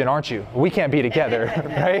a virgin, aren't you? We can't be together,"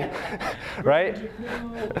 right?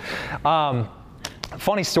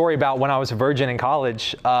 Funny story about when I was a virgin in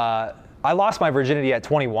college. I lost my virginity at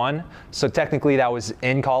 21, so technically that was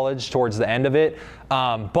in college towards the end of it.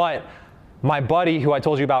 But my buddy, who I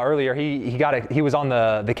told you about earlier, he was on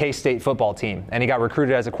the K-State football team, and he got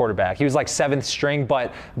recruited as a quarterback. He was like 7th string,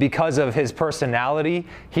 but because of his personality,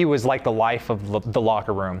 he was like the life of the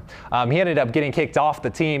locker room. He ended up getting kicked off the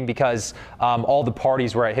team because all the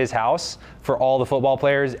parties were at his house for all the football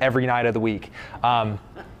players every night of the week.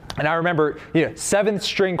 And I remember, 7th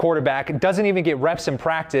string quarterback, doesn't even get reps in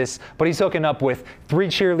practice, but he's hooking up with 3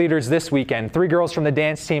 cheerleaders this weekend, 3 girls from the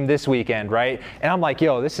dance team this weekend, right? And I'm like,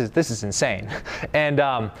 yo, this is insane. And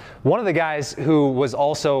one of the guys who was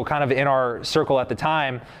also kind of in our circle at the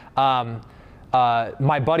time,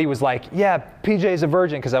 my buddy was like, "Yeah, PJ's a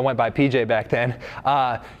virgin," because I went by PJ back then.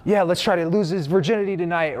 "Yeah, let's try to lose his virginity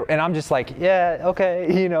tonight." And I'm just like, "Yeah, okay."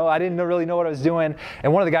 I didn't really know what I was doing.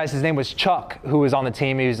 And one of the guys, his name was Chuck, who was on the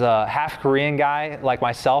team. He was a half Korean guy like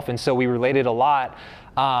myself, and so we related a lot.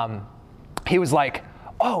 He was like,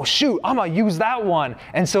 "Oh shoot, I'm gonna use that one."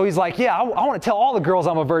 And so he's like, "Yeah, I want to tell all the girls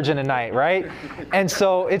I'm a virgin tonight," right? And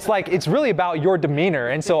so it's like, it's really about your demeanor.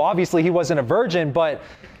 And so obviously he wasn't a virgin, but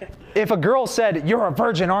if a girl said, "You're a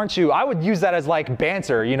virgin, aren't you?" I would use that as like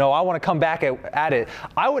banter. I want to come back at it.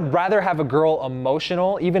 I would rather have a girl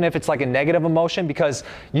emotional, even if it's like a negative emotion, because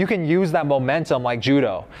you can use that momentum like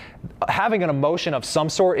judo. Having an emotion of some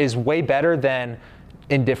sort is way better than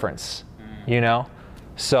indifference,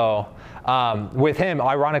 So with him,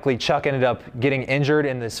 ironically, Chuck ended up getting injured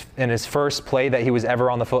in his first play that he was ever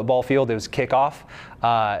on the football field. It was kickoff.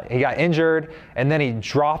 He got injured, and then he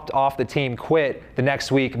dropped off the team, quit the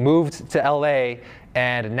next week, moved to LA,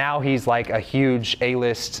 and now he's like a huge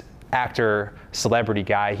A-list actor, celebrity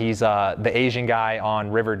guy. He's the Asian guy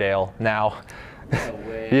on Riverdale now. No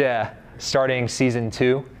way. Yeah, starting season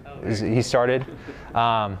 2, he started.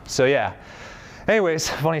 So yeah. Anyways,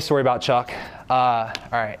 funny story about Chuck. All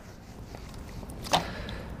right.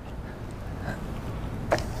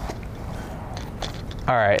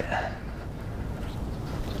 All right.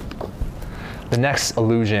 The next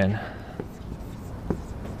illusion.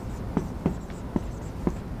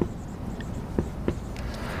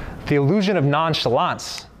 The illusion of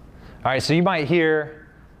nonchalance. All right, so you might hear,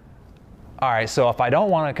 all right, so if I don't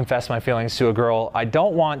want to confess my feelings to a girl, I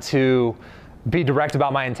don't want to be direct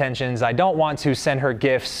about my intentions, I don't want to send her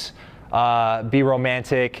gifts, be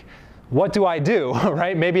romantic, what do I do,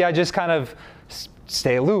 right? Maybe I just kind of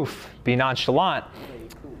stay aloof, be nonchalant,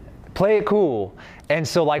 play it cool. And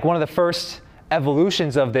so like one of the first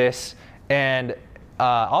evolutions of this, and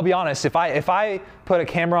I'll be honest, if I put a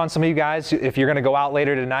camera on some of you guys, if you're gonna go out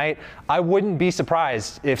later tonight, I wouldn't be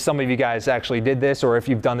surprised if some of you guys actually did this or if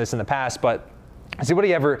you've done this in the past. But has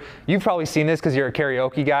anybody ever, you've probably seen this because you're a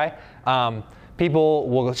karaoke guy. People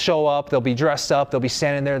will show up, they'll be dressed up, they'll be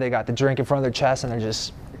standing there, they got the drink in front of their chest, and they're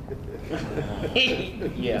just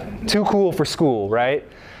Yeah. Too cool for school, right?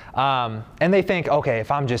 And they think, okay,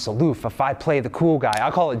 if I'm just aloof, if I play the cool guy,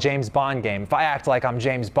 I call it James Bond game. If I act like I'm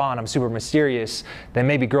James Bond, I'm super mysterious, then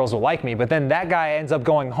maybe girls will like me. But then that guy ends up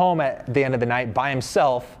going home at the end of the night by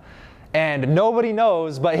himself, and nobody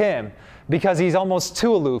knows but him because he's almost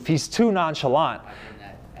too aloof. He's too nonchalant. I've done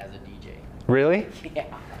that as a DJ. Really? Yeah.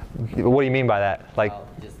 What do you mean by that? Like,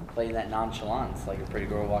 Just playing that nonchalance. Like a pretty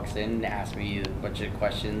girl walks in and asks me a bunch of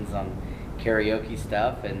questions on karaoke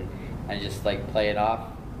stuff, and I just like play it off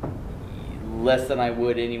less than I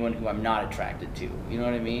would anyone who I'm not attracted to. You know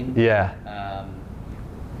what I mean? yeah.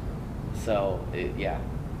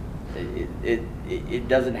 It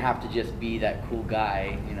doesn't have to just be that cool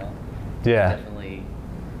guy, you know. Yeah. It's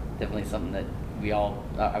definitely something that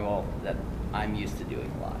that I'm used to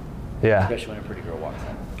doing a lot. Yeah. Especially when a pretty girl walks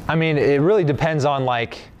in. I mean, it really depends on,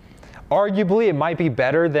 like, arguably it might be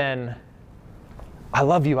better than, I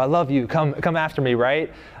love you, come after me,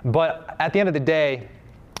 right? But at the end of the day,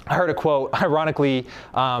 I heard a quote, ironically,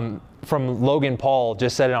 from Logan Paul,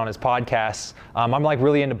 just said it on his podcast. I'm like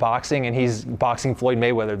really into boxing, and he's boxing Floyd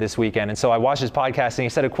Mayweather this weekend. And so I watched his podcast, and he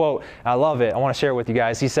said a quote, and I love it. I want to share it with you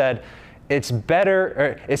guys. He said, it's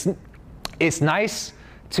nice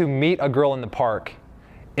to meet a girl in the park.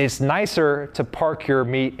 It's nicer to park your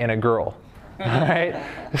meat in a girl, right?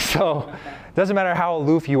 So it doesn't matter how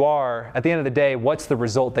aloof you are, at the end of the day, what's the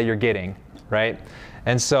result that you're getting, right?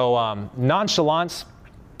 And so nonchalance,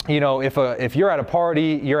 you know, if you're at a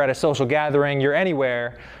party, you're at a social gathering, you're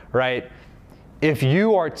anywhere, right? If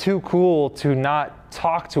you are too cool to not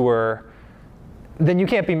talk to her, then you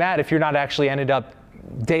can't be mad if you're not actually ended up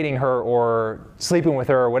dating her or sleeping with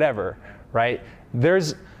her or whatever, right?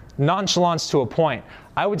 There's nonchalance to a point.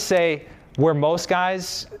 I would say where most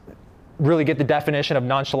guys really get the definition of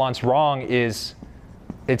nonchalance wrong is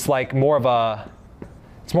it's more of a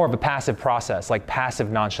passive process, like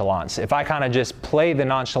passive nonchalance. If I kind of just play the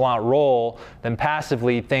nonchalant role, then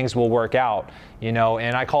passively things will work out, you know,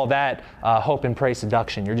 and I call that hope and pray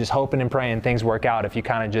seduction. You're just hoping and praying things work out if you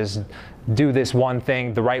kind of just do this one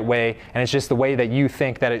thing the right way, and it's just the way that you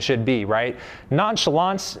think that it should be, right?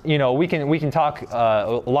 Nonchalance, you know, we can talk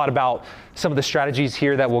a lot about some of the strategies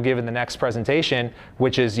here that we'll give in the next presentation,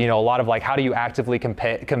 which is, you know, a lot of like how do you actively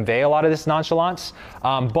convey a lot of this nonchalance,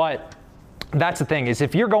 but that's the thing, is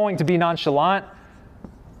if you're going to be nonchalant,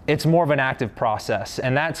 it's more of an active process,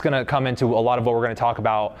 and that's going to come into a lot of what we're going to talk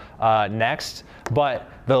about next.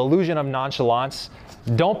 But the illusion of nonchalance,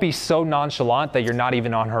 don't be so nonchalant that you're not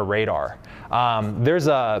even on her radar. There's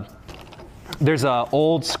a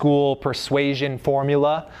old school persuasion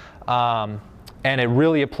formula, and it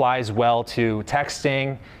really applies well to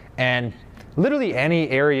texting and literally any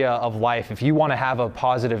area of life. If you want to have a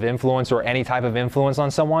positive influence or any type of influence on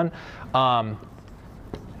someone,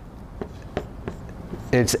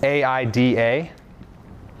 it's AIDA.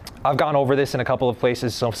 I've gone over this in a couple of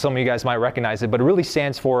places, so some of you guys might recognize it, but it really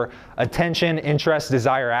stands for attention, interest,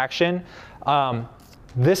 desire, action.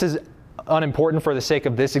 This is unimportant for the sake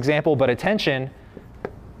of this example, but attention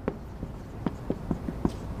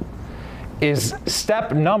is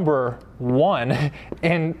step number 1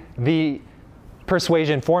 in the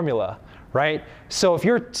persuasion formula, right? So if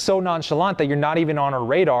you're so nonchalant that you're not even on her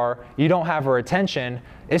radar, you don't have her attention,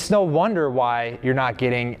 it's no wonder why you're not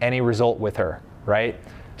getting any result with her, right?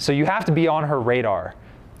 So you have to be on her radar,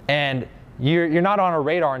 and you're not on her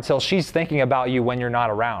radar until she's thinking about you when you're not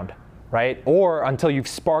around, right? Or until you've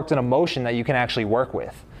sparked an emotion that you can actually work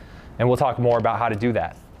with. And we'll talk more about how to do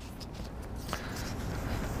that.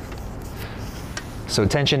 So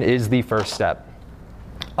attention is the first step.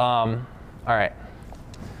 All right.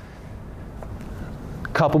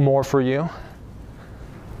 Couple more for you.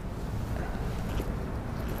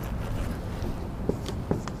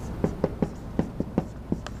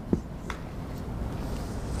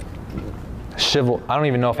 I don't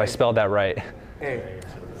even know if I spelled that right.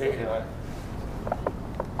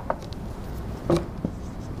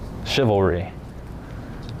 Chivalry.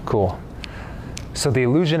 Cool. So the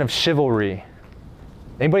illusion of chivalry.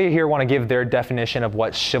 Anybody here want to give their definition of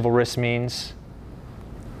what chivalrous means?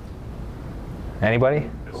 Anybody?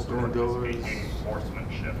 Open doors.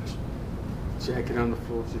 Horsemanship. Jacket on the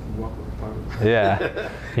floor so you can walk on the Yeah.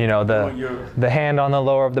 You know, the hand on the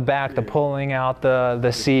lower of the back, the pulling out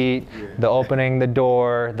the seat, the opening the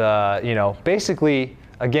door, basically,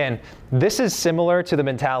 again, this is similar to the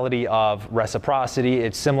mentality of reciprocity.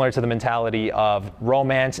 It's similar to the mentality of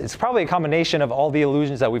romance. It's probably a combination of all the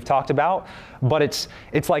illusions that we've talked about, but it's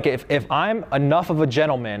like if I'm enough of a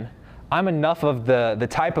gentleman, I'm enough of the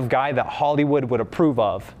type of guy that Hollywood would approve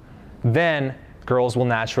of, then girls will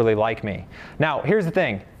naturally like me. Now, here's the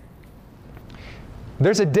thing.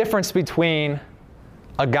 there's a difference between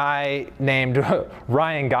a guy named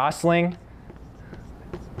Ryan Gosling,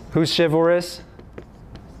 who's chivalrous,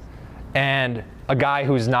 and a guy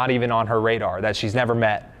who's not even on her radar, that she's never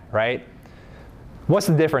met, right? What's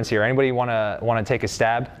the difference here? Anybody want to take a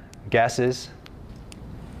stab? Guesses?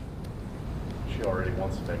 She already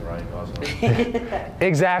wants to take Ryan Gosling.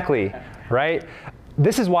 Exactly, right?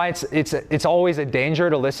 This is why it's always a danger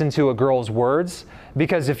to listen to a girl's words,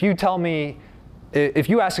 because if you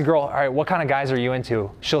ask a girl, all right, what kind of guys are you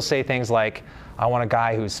into? She'll say things like, I want a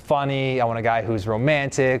guy who's funny, I want a guy who's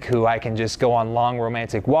romantic, who I can just go on long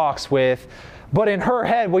romantic walks with. But in her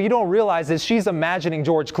head, what you don't realize is she's imagining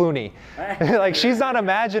George Clooney. Like, she's not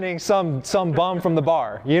imagining some bum from the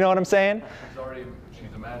bar. You know what I'm saying? She's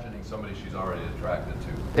imagining somebody she's already attracted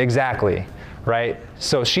to. Exactly, right?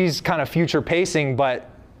 So she's kind of future pacing, but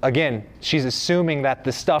again, she's assuming that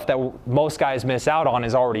the stuff that most guys miss out on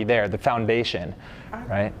is already there, the foundation,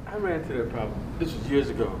 right? I ran into that problem. This was years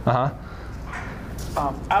ago. Uh-huh.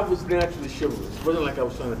 I was naturally chivalrous. It wasn't like I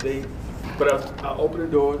was trying to date, but I opened the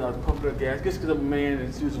doors, I was pumping the gas, just because I'm a man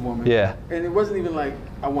and she was a woman. Yeah. And it wasn't even like,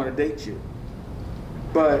 I want to date you.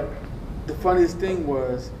 But the funniest thing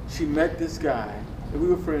was, she met this guy, and we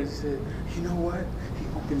were friends. She said, you know what? He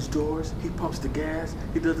opens doors, he pumps the gas,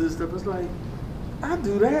 he does this stuff. It's like, I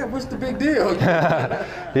do that. What's the big deal?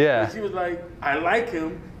 Yeah. And she was like, I like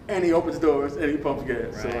him, and he opens doors, and he pumps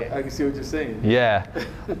gas. Right. So I can see what you're saying. Yeah.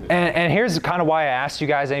 And here's kind of why I asked you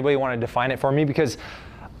guys, anybody want to define it for me? Because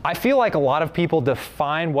I feel like a lot of people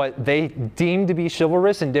define what they deem to be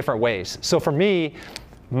chivalrous in different ways. So for me,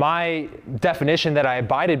 my definition that I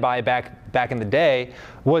abided by back in the day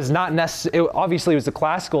was not necessarily, obviously it was the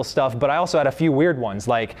classical stuff, but I also had a few weird ones.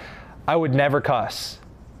 Like, I would never cuss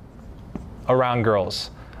around girls.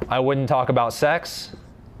 I wouldn't talk about sex.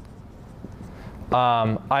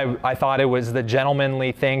 I thought it was the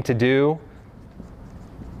gentlemanly thing to do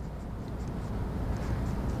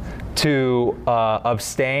to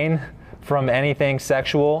abstain from anything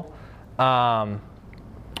sexual.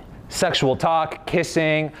 Sexual talk,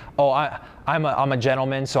 kissing. Oh, I'm a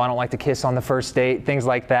gentleman, so I don't like to kiss on the first date, things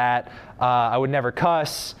like that. I would never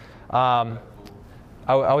cuss. I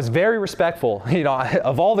was very respectful. You know,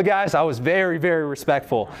 of all the guys, I was very, very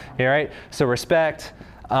respectful. All right? So respect.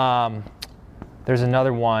 There's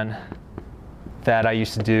another one that I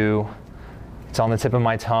used to do. It's on the tip of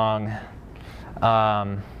my tongue.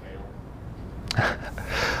 I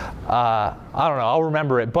don't know, I'll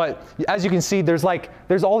remember it. But as you can see, there's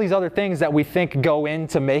all these other things that we think go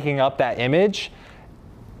into making up that image.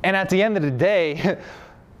 And at the end of the day,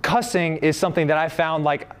 cussing is something that I found,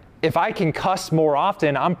 like, if I can cuss more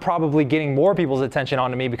often, I'm probably getting more people's attention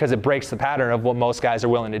onto me because it breaks the pattern of what most guys are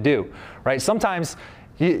willing to do, right? Sometimes,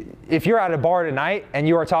 if you're at a bar tonight and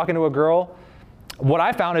you are talking to a girl, what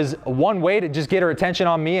I found is one way to just get her attention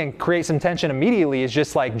on me and create some tension immediately is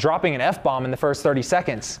just like dropping an F-bomb in the first 30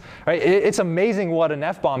 seconds. Right? It's amazing what an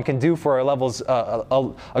F-bomb can do for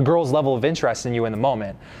a girl's level of interest in you in the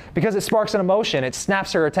moment, because it sparks an emotion. It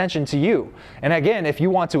snaps her attention to you. And again, if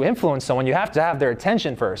you want to influence someone, you have to have their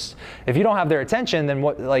attention first. If you don't have their attention, then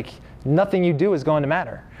nothing you do is going to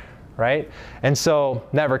matter. Right? And so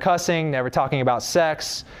never cussing, never talking about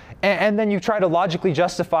sex, and then you try to logically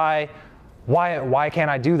justify, why can't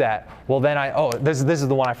I do that? Well, then this is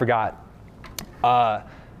the one I forgot. I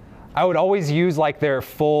would always use like their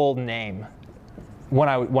full name when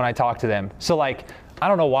I talk to them. So like, I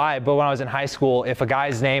don't know why, but when I was in high school, if a guy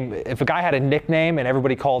had a nickname and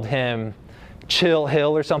everybody called him Chill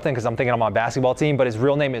Hill or something, because I'm thinking I'm on a basketball team, but his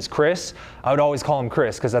real name is Chris, I would always call him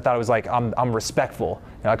Chris because I thought it was like, I'm respectful.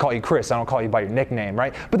 You know, I call you Chris, I don't call you by your nickname,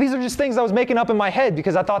 right? But these are just things I was making up in my head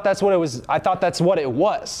because I thought that's what it was. I thought that's what it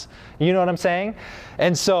was. You know what I'm saying?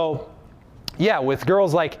 And so, yeah, with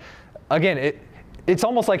girls, like, again, it's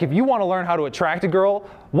almost like if you want to learn how to attract a girl,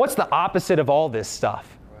 what's the opposite of all this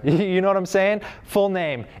stuff? You know what I'm saying? Full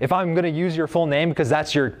name. If I'm going to use your full name because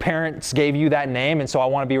that's your parents gave you that name and so I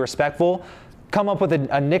want to be respectful, come up with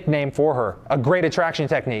a nickname for her, a great attraction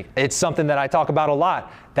technique. It's something that I talk about a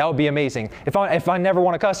lot. That would be amazing. If I never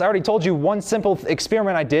want to cuss, I already told you one simple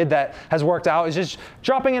experiment I did that has worked out is just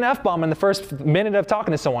dropping an F-bomb in the first minute of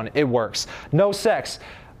talking to someone. It works. No sex.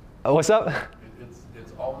 What's up?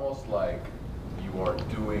 It's almost like you are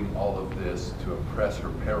doing all of this to impress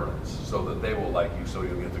her parents so that they will like you so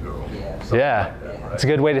you'll get the girl. Yeah. Yeah, like that, right? It's a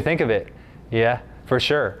good way to think of it. Yeah, for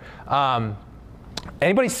sure.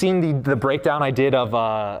 Anybody seen the breakdown I did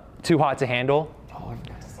of Too Hot to Handle?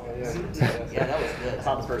 Yeah, that was good. I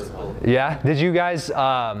saw the first one. Yeah. Did you guys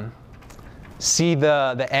see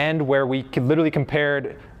the end where we literally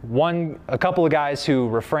compared a couple of guys who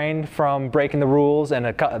refrained from breaking the rules, and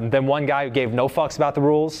then one guy who gave no fucks about the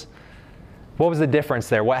rules. What was the difference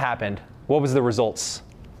there? What happened? What was the results?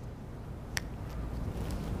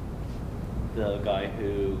 The guy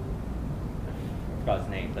who, I forgot his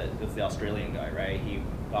name, but it was the Australian guy, right? He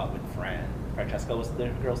got with Francesca was the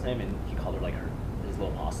girl's name, and he called her like his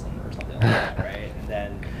little possum or something like that, right? And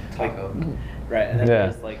then Taco. right, and then Yeah.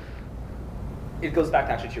 there's like, it goes back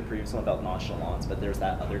actually to your previous one about nonchalance, but there's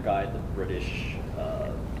that other guy, the British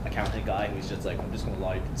accountant guy, who's just like, I'm just gonna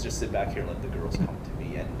lie, just sit back here and let the girls come to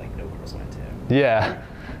me, and like no girls went to him.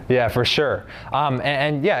 Yeah, for sure.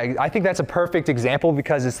 And yeah, I think that's a perfect example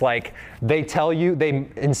because it's like they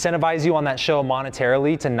incentivize you on that show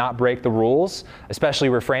monetarily to not break the rules, especially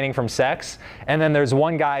refraining from sex. And then there's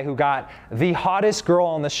one guy who got the hottest girl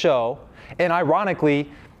on the show, and ironically,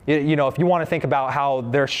 you know, if you want to think about how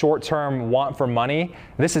their short-term want for money,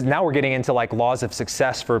 now we're getting into like laws of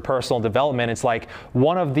success for personal development. It's like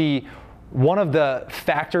one of the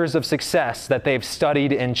factors of success that they've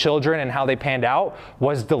studied in children and how they panned out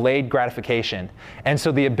was delayed gratification. And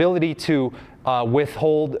so the ability to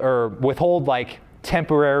withhold like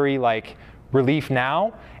temporary like relief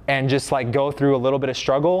now and just like go through a little bit of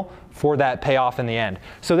struggle for that payoff in the end.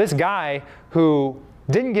 So this guy who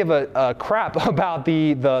didn't give a crap about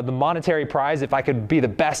the monetary prize, if I could be the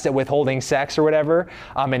best at withholding sex or whatever,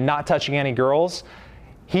 and not touching any girls,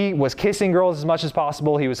 he was kissing girls as much as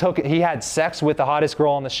possible. He had sex with the hottest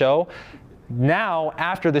girl on the show. Now,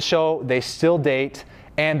 after the show, they still date,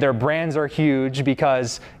 and their brands are huge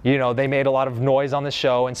because, you know, they made a lot of noise on the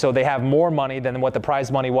show, and so they have more money than what the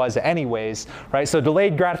prize money was anyways, right? So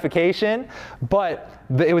delayed gratification, but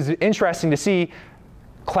it was interesting to see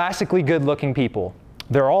classically good-looking people.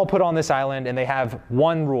 They're all put on this island, and they have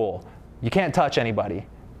one rule. You can't touch anybody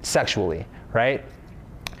sexually, right?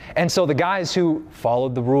 And so the guys who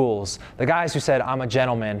followed the rules, the guys who said, I'm a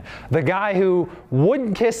gentleman, the guy who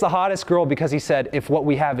wouldn't kiss the hottest girl because he said, if what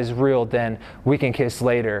we have is real, then we can kiss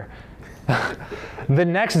later. The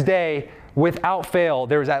next day, without fail,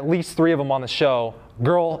 there was at least 3 of them on the show.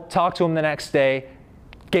 Girl talked to him the next day,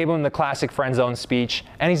 gave him the classic friend zone speech,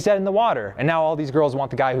 and he's dead in the water. And now all these girls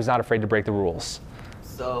want the guy who's not afraid to break the rules.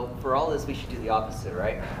 So for all this, we should do the opposite,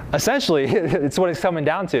 right? Essentially, it's what it's coming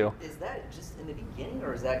down to. Is that just in the beginning,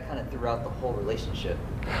 or is that kind of throughout the whole relationship?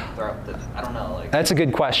 I don't know. Like, that's a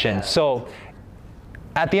good question. Yeah. So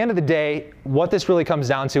at the end of the day, what this really comes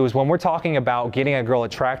down to is when we're talking about getting a girl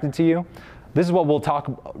attracted to you, this is what we'll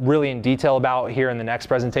talk really in detail about here in the next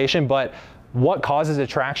presentation, but what causes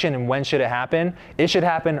attraction and when should it happen? It should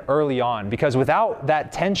happen early on, because without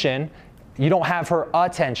that tension, you don't have her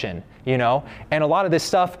attention, you know? And a lot of this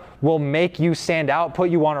stuff will make you stand out, put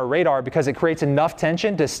you on her radar, because it creates enough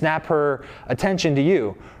tension to snap her attention to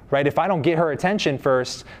you, right? If I don't get her attention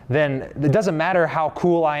first, then it doesn't matter how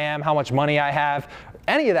cool I am, how much money I have,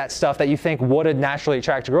 any of that stuff that you think would naturally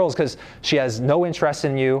attract girls, because she has no interest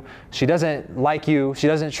in you, she doesn't like you, she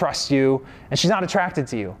doesn't trust you, and she's not attracted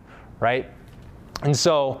to you, right? And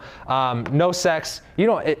so, no sex. You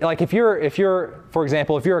don't like if you're, for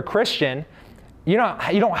example, if you're a Christian, you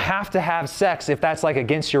don't have to have sex if that's like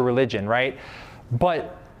against your religion, right?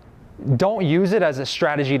 But don't use it as a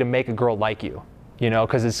strategy to make a girl like you, you know,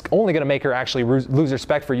 because it's only going to make her actually lose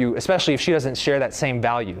respect for you, especially if she doesn't share that same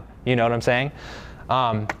value. You know what I'm saying?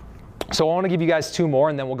 So I want to give you guys 2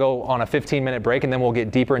 more, and then we'll go on a 15-minute break, and then we'll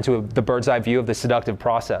get deeper into the bird's eye view of the seductive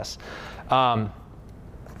process. All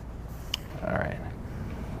right.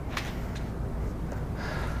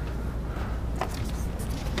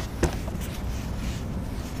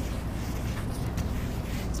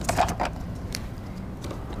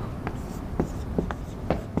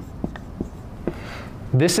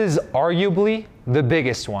 This is arguably the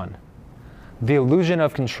biggest one, the illusion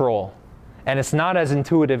of control. And it's not as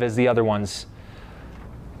intuitive as the other ones.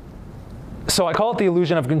 So I call it the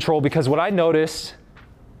illusion of control because what I noticed,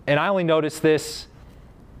 and I only noticed this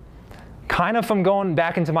kind of from going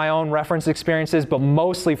back into my own reference experiences, but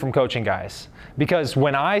mostly from coaching guys. Because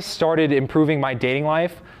when I started improving my dating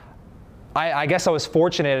life, I guess I was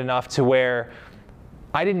fortunate enough to where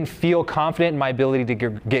I didn't feel confident in my ability to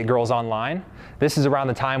get girls online. This is around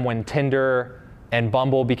the time when Tinder and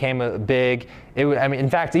Bumble became big. In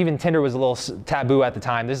fact, even Tinder was a little taboo at the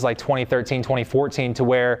time. This is like 2013, 2014, to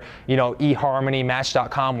where, you know, eHarmony,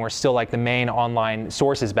 Match.com were still like the main online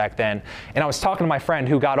sources back then. And I was talking to my friend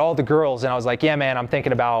who got all the girls, and I was like, yeah, man, I'm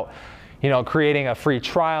thinking about, you know, creating a free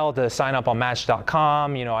trial to sign up on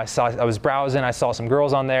Match.com. You know, I was browsing, I saw some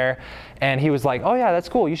girls on there, and he was like, oh yeah, that's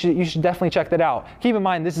cool. You should definitely check that out. Keep in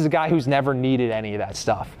mind, this is a guy who's never needed any of that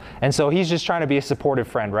stuff. And so he's just trying to be a supportive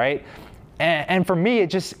friend, right? And for me,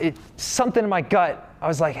 it something in my gut, I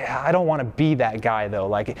was like, I don't want to be that guy though.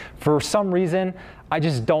 Like for some reason, I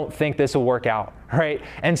just don't think this will work out, right?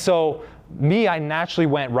 And so I naturally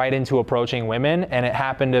went right into approaching women, and it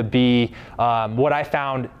happened to be what I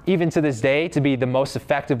found, even to this day, to be the most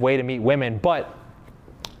effective way to meet women. But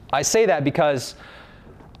I say that because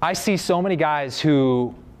I see so many guys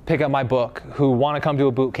who pick up my book, who want to come to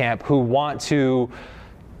a boot camp, who want to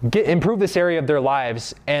improve this area of their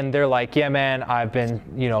lives, and they're like, yeah, man, I've been,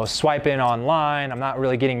 swiping online, I'm not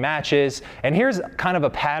really getting matches. And here's kind of a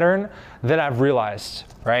pattern that I've realized,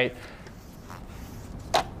 right?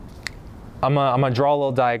 I'm gonna draw a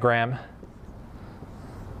little diagram.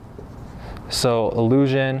 So,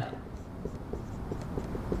 illusion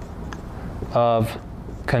of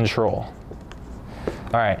control.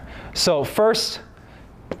 All right, so first,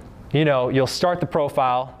 you'll start the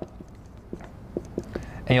profile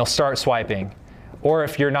and you'll start swiping. Or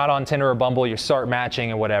if you're not on Tinder or Bumble, you start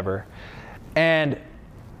matching and whatever. And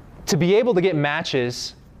to be able to get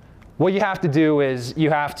matches, what you have to do is you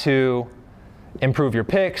have to improve your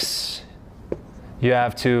pics, you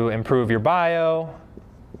have to improve your bio,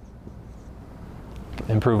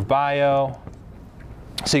 improve bio.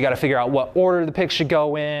 So you got to figure out what order the pics should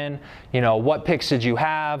go in, what pics should you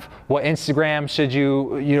have, what Instagram should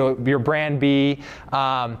your brand be,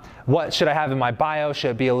 what should I have in my bio,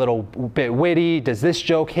 should it be a little bit witty, does this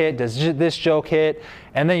joke hit, does this joke hit,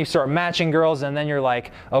 and then you start matching girls, and then you're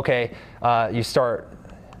like, okay, you start,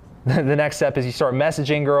 the next step is you start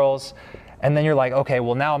messaging girls, and then you're like, okay,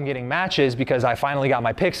 well now I'm getting matches because I finally got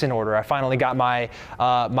my pics in order. I finally got my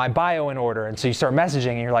my bio in order. And so you start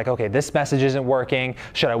messaging and you're like, okay, this message isn't working.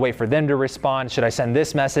 Should I wait for them to respond? Should I send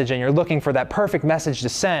this message? And you're looking for that perfect message to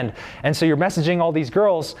send. And so you're messaging all these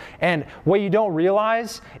girls. And what you don't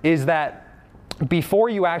realize is that before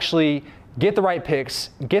you actually get the right pics,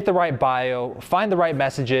 get the right bio, find the right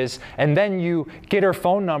messages, and then you get her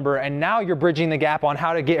phone number, and now you're bridging the gap on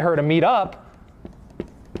how to get her to meet up.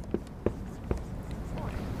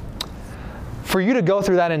 For you to go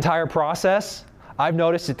through that entire process, I've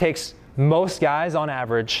noticed it takes most guys on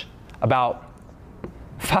average about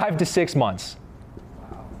 5 to 6 months.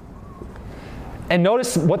 And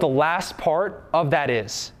notice what the last part of that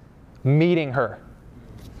is, meeting her.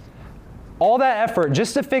 All that effort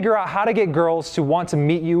just to figure out how to get girls to want to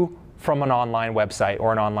meet you from an online website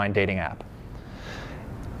or an online dating app.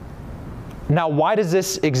 Now, why does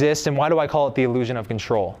this exist, and why do I call it the illusion of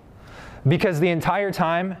control? Because the entire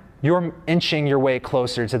time, you're inching your way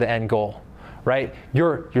closer to the end goal, right?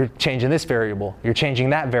 You're changing this variable, you're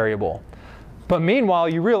changing that variable. But meanwhile,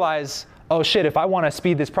 you realize, oh shit, if I want to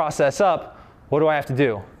speed this process up, what do I have to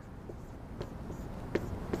do?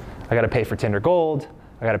 I got to pay for Tinder Gold,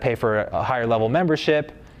 I got to pay for a higher level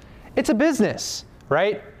membership. It's a business,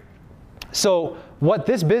 right? So what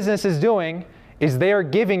this business is doing is they are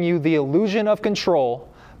giving you the illusion of control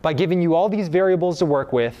by giving you all these variables to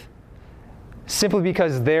work with, simply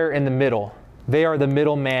because they're in the middle. They are the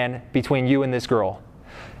middleman between you and this girl.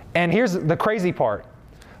 And here's the crazy part.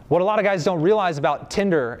 What a lot of guys don't realize about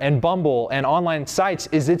Tinder and Bumble and online sites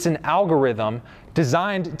is it's an algorithm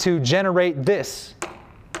designed to generate this.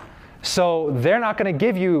 So they're not going to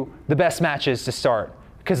give you the best matches to start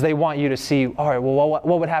because they want you to see, all right, well,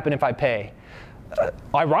 what would happen if I pay?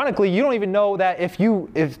 Ironically, you don't even know that if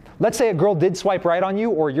let's say a girl did swipe right on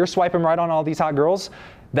you, or you're swiping right on all these hot girls,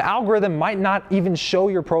 the algorithm might not even show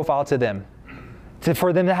your profile to them,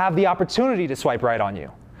 for them to have the opportunity to swipe right on you.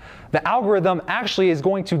 The algorithm actually is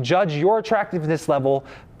going to judge your attractiveness level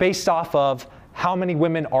based off of how many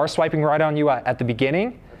women are swiping right on you at the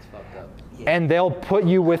beginning. That's fucked up. And they'll put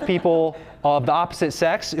you with people of the opposite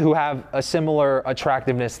sex who have a similar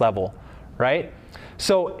attractiveness level, right?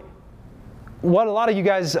 So what a lot of you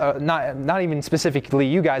guys, not even specifically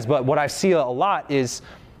you guys, but what I see a lot is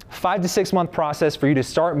 5 to 6 month process for you to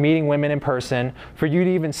start meeting women in person, for you to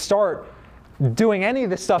even start doing any of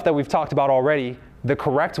the stuff that we've talked about already the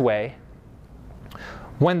correct way,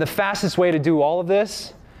 when the fastest way to do all of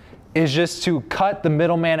this is just to cut the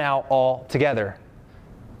middleman out altogether.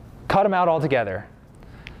 Cut them out altogether.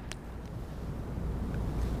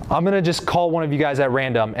 I'm gonna just call one of you guys at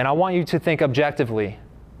random, and I want you to think objectively,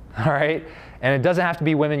 all right? And it doesn't have to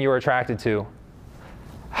be women you're attracted to.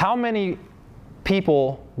 How many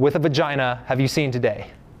people with a vagina have you seen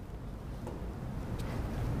today?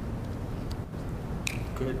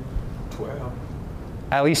 Good 12.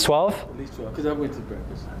 At least 12? At least 12, because I went to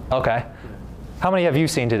breakfast. Okay. Yeah. How many have you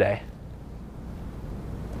seen today?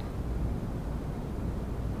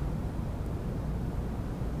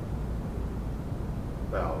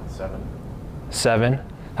 About 7. 7. How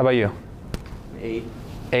about you? 8.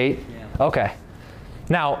 8? Yeah. Okay.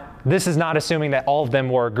 Now, this is not assuming that all of them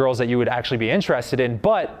were girls that you would actually be interested in,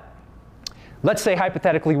 but let's say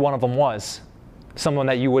hypothetically one of them was someone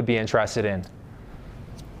that you would be interested in.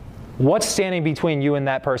 What's standing between you and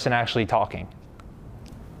that person actually talking?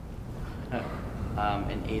 An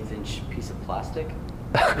 1/8 inch piece of plastic.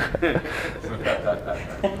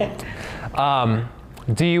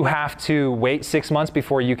 Do you have to wait 6 months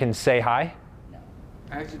before you can say hi?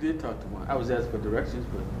 I actually did talk to one. I was asking for directions,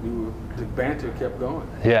 but the banter kept going.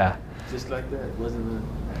 Yeah. Just like that.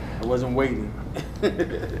 I wasn't waiting.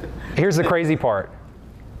 Here's the crazy part.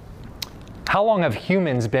 How long have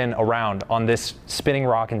humans been around on this spinning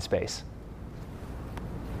rock in space?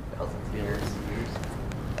 Thousands of years.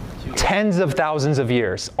 Tens of thousands of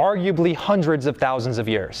years, arguably hundreds of thousands of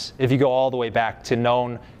years, if you go all the way back to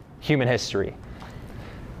known human history.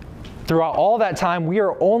 Throughout all that time, we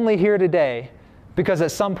are only here today because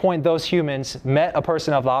at some point those humans met a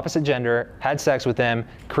person of the opposite gender, had sex with them,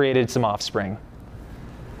 created some offspring.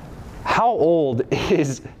 How old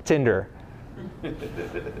is Tinder?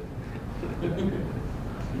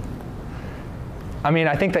 I mean,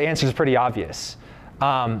 I think the answer is pretty obvious.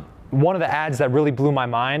 One of the ads that really blew my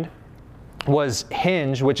mind was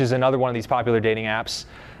Hinge, which is another one of these popular dating apps.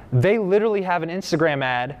 They literally have an Instagram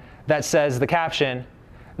ad that says the caption,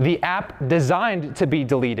 "The app designed to be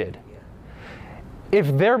deleted."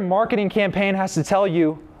 If their marketing campaign has to tell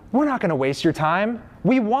you, "We're not going to waste your time.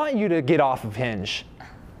 We want you to get off of Hinge."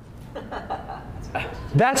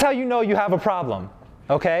 That's how you know you have a problem,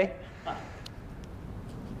 okay?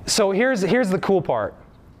 So here's the cool part.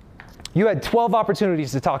 You had 12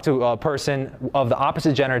 opportunities to talk to a person of the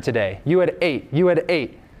opposite gender today. You had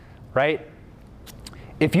 8, right?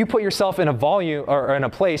 If you put yourself in a volume or in a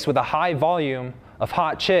place with a high volume of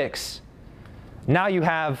hot chicks, now you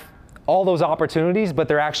have all those opportunities, but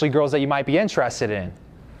they're actually girls that you might be interested in.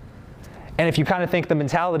 And if you kind of think the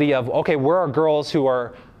mentality of, okay, where are girls who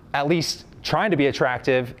are at least trying to be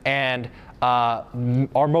attractive and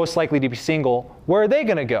are most likely to be single, where are they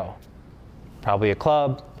going to go? Probably a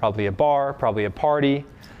club, probably a bar, probably a party,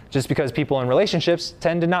 just because people in relationships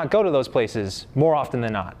tend to not go to those places more often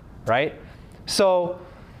than not, right? So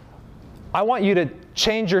I want you to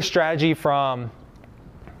change your strategy from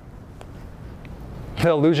the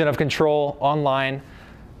illusion of control online,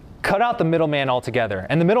 cut out the middleman altogether.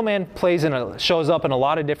 And the middleman shows up in a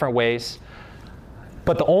lot of different ways,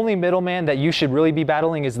 but the only middleman that you should really be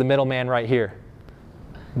battling is the middleman right here.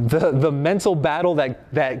 The mental battle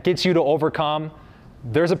that gets you to overcome,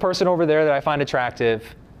 there's a person over there that I find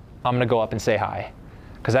attractive, I'm gonna go up and say hi.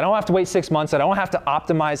 Because I don't have to wait 6 months, I don't have to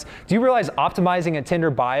optimize. Do you realize optimizing a Tinder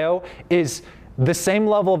bio is the same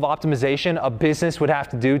level of optimization a business would have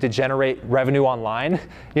to do to generate revenue online?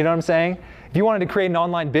 You know what I'm saying? If you wanted to create an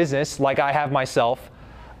online business like I have myself,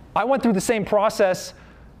 I went through the same process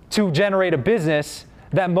to generate a business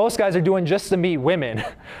that most guys are doing just to meet women,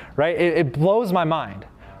 right? It blows my mind.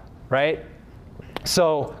 Right?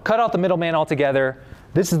 So cut out the middleman altogether.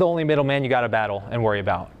 This is the only middleman you got to battle and worry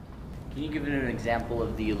about. Can you give an example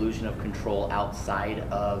of the illusion of control outside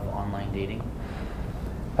of online dating?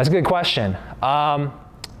 That's a good question.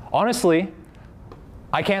 Honestly,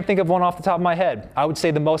 I can't think of one off the top of my head. I would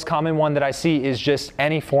say the most common one that I see is just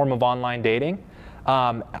any form of online dating.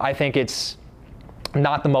 I think it's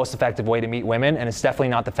not the most effective way to meet women, and it's definitely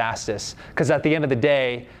not the fastest. Because at the end of the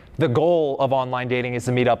day, the goal of online dating is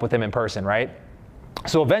to meet up with them in person, right?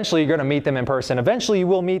 So eventually you're going to meet them in person. Eventually you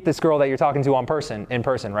will meet this girl that you're talking to in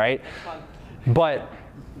person, right? But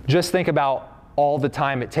just think about all the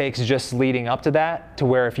time it takes just leading up to that, to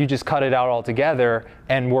where if you just cut it out altogether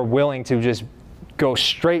and we're willing to just go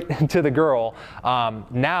straight to the girl,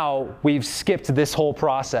 now we've skipped this whole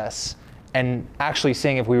process and actually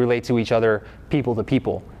seeing if we relate to each other people to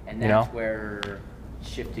people. And that's where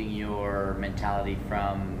shifting your mentality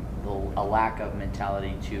from a lack of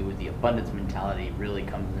mentality to the abundance mentality really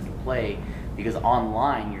comes into play, because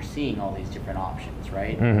online you're seeing all these different options,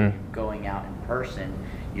 right? Mm-hmm. Going out in person,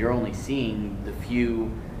 you're only seeing the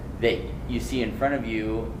few that you see in front of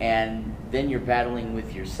you, and then you're battling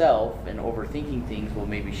with yourself and overthinking things. Well,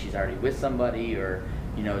 maybe she's already with somebody, or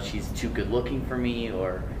she's too good looking for me,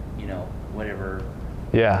 or whatever.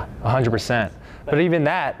 Yeah, 100%. But even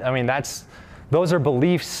that, I mean, those are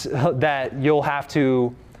beliefs that you'll have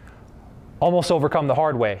to almost overcome the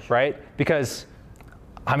hard way, right? Because,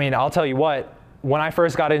 I mean, I'll tell you what, when I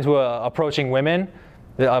first got into approaching women,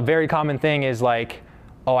 a very common thing is like,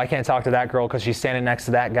 oh, I can't talk to that girl because she's standing next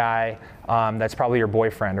to that guy. That's probably your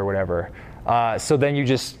boyfriend or whatever. So then you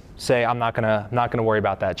just say, I'm not gonna worry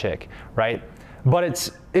about that chick, right? But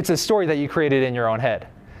it's a story that you created in your own head.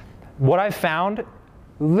 What I've found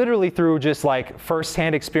literally through just like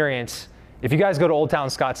firsthand experience, if you guys go to Old Town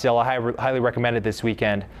Scottsdale, I highly recommend it this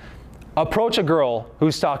weekend. Approach a girl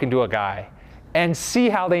who's talking to a guy and see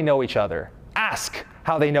how they know each other. Ask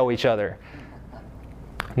how they know each other.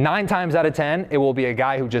 9 times out of 10, it will be a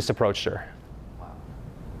guy who just approached her.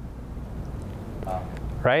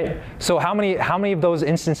 Right? So how many of those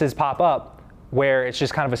instances pop up where it's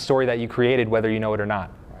just kind of a story that you created, whether you know it or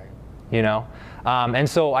not? Right. You know? And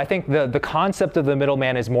so I think the concept of the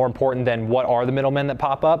middleman is more important than what are the middlemen that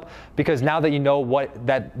pop up, because now that you know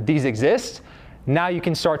that these exist, now you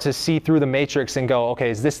can start to see through the matrix and go, okay,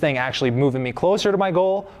 is this thing actually moving me closer to my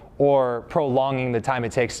goal or prolonging the time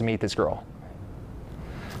it takes to meet this girl?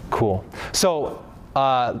 Cool. So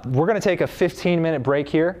we're going to take a 15-minute break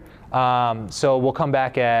here. So we'll come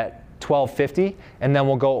back at 12:50, and then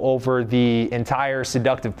we'll go over the entire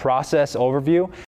seductive process overview,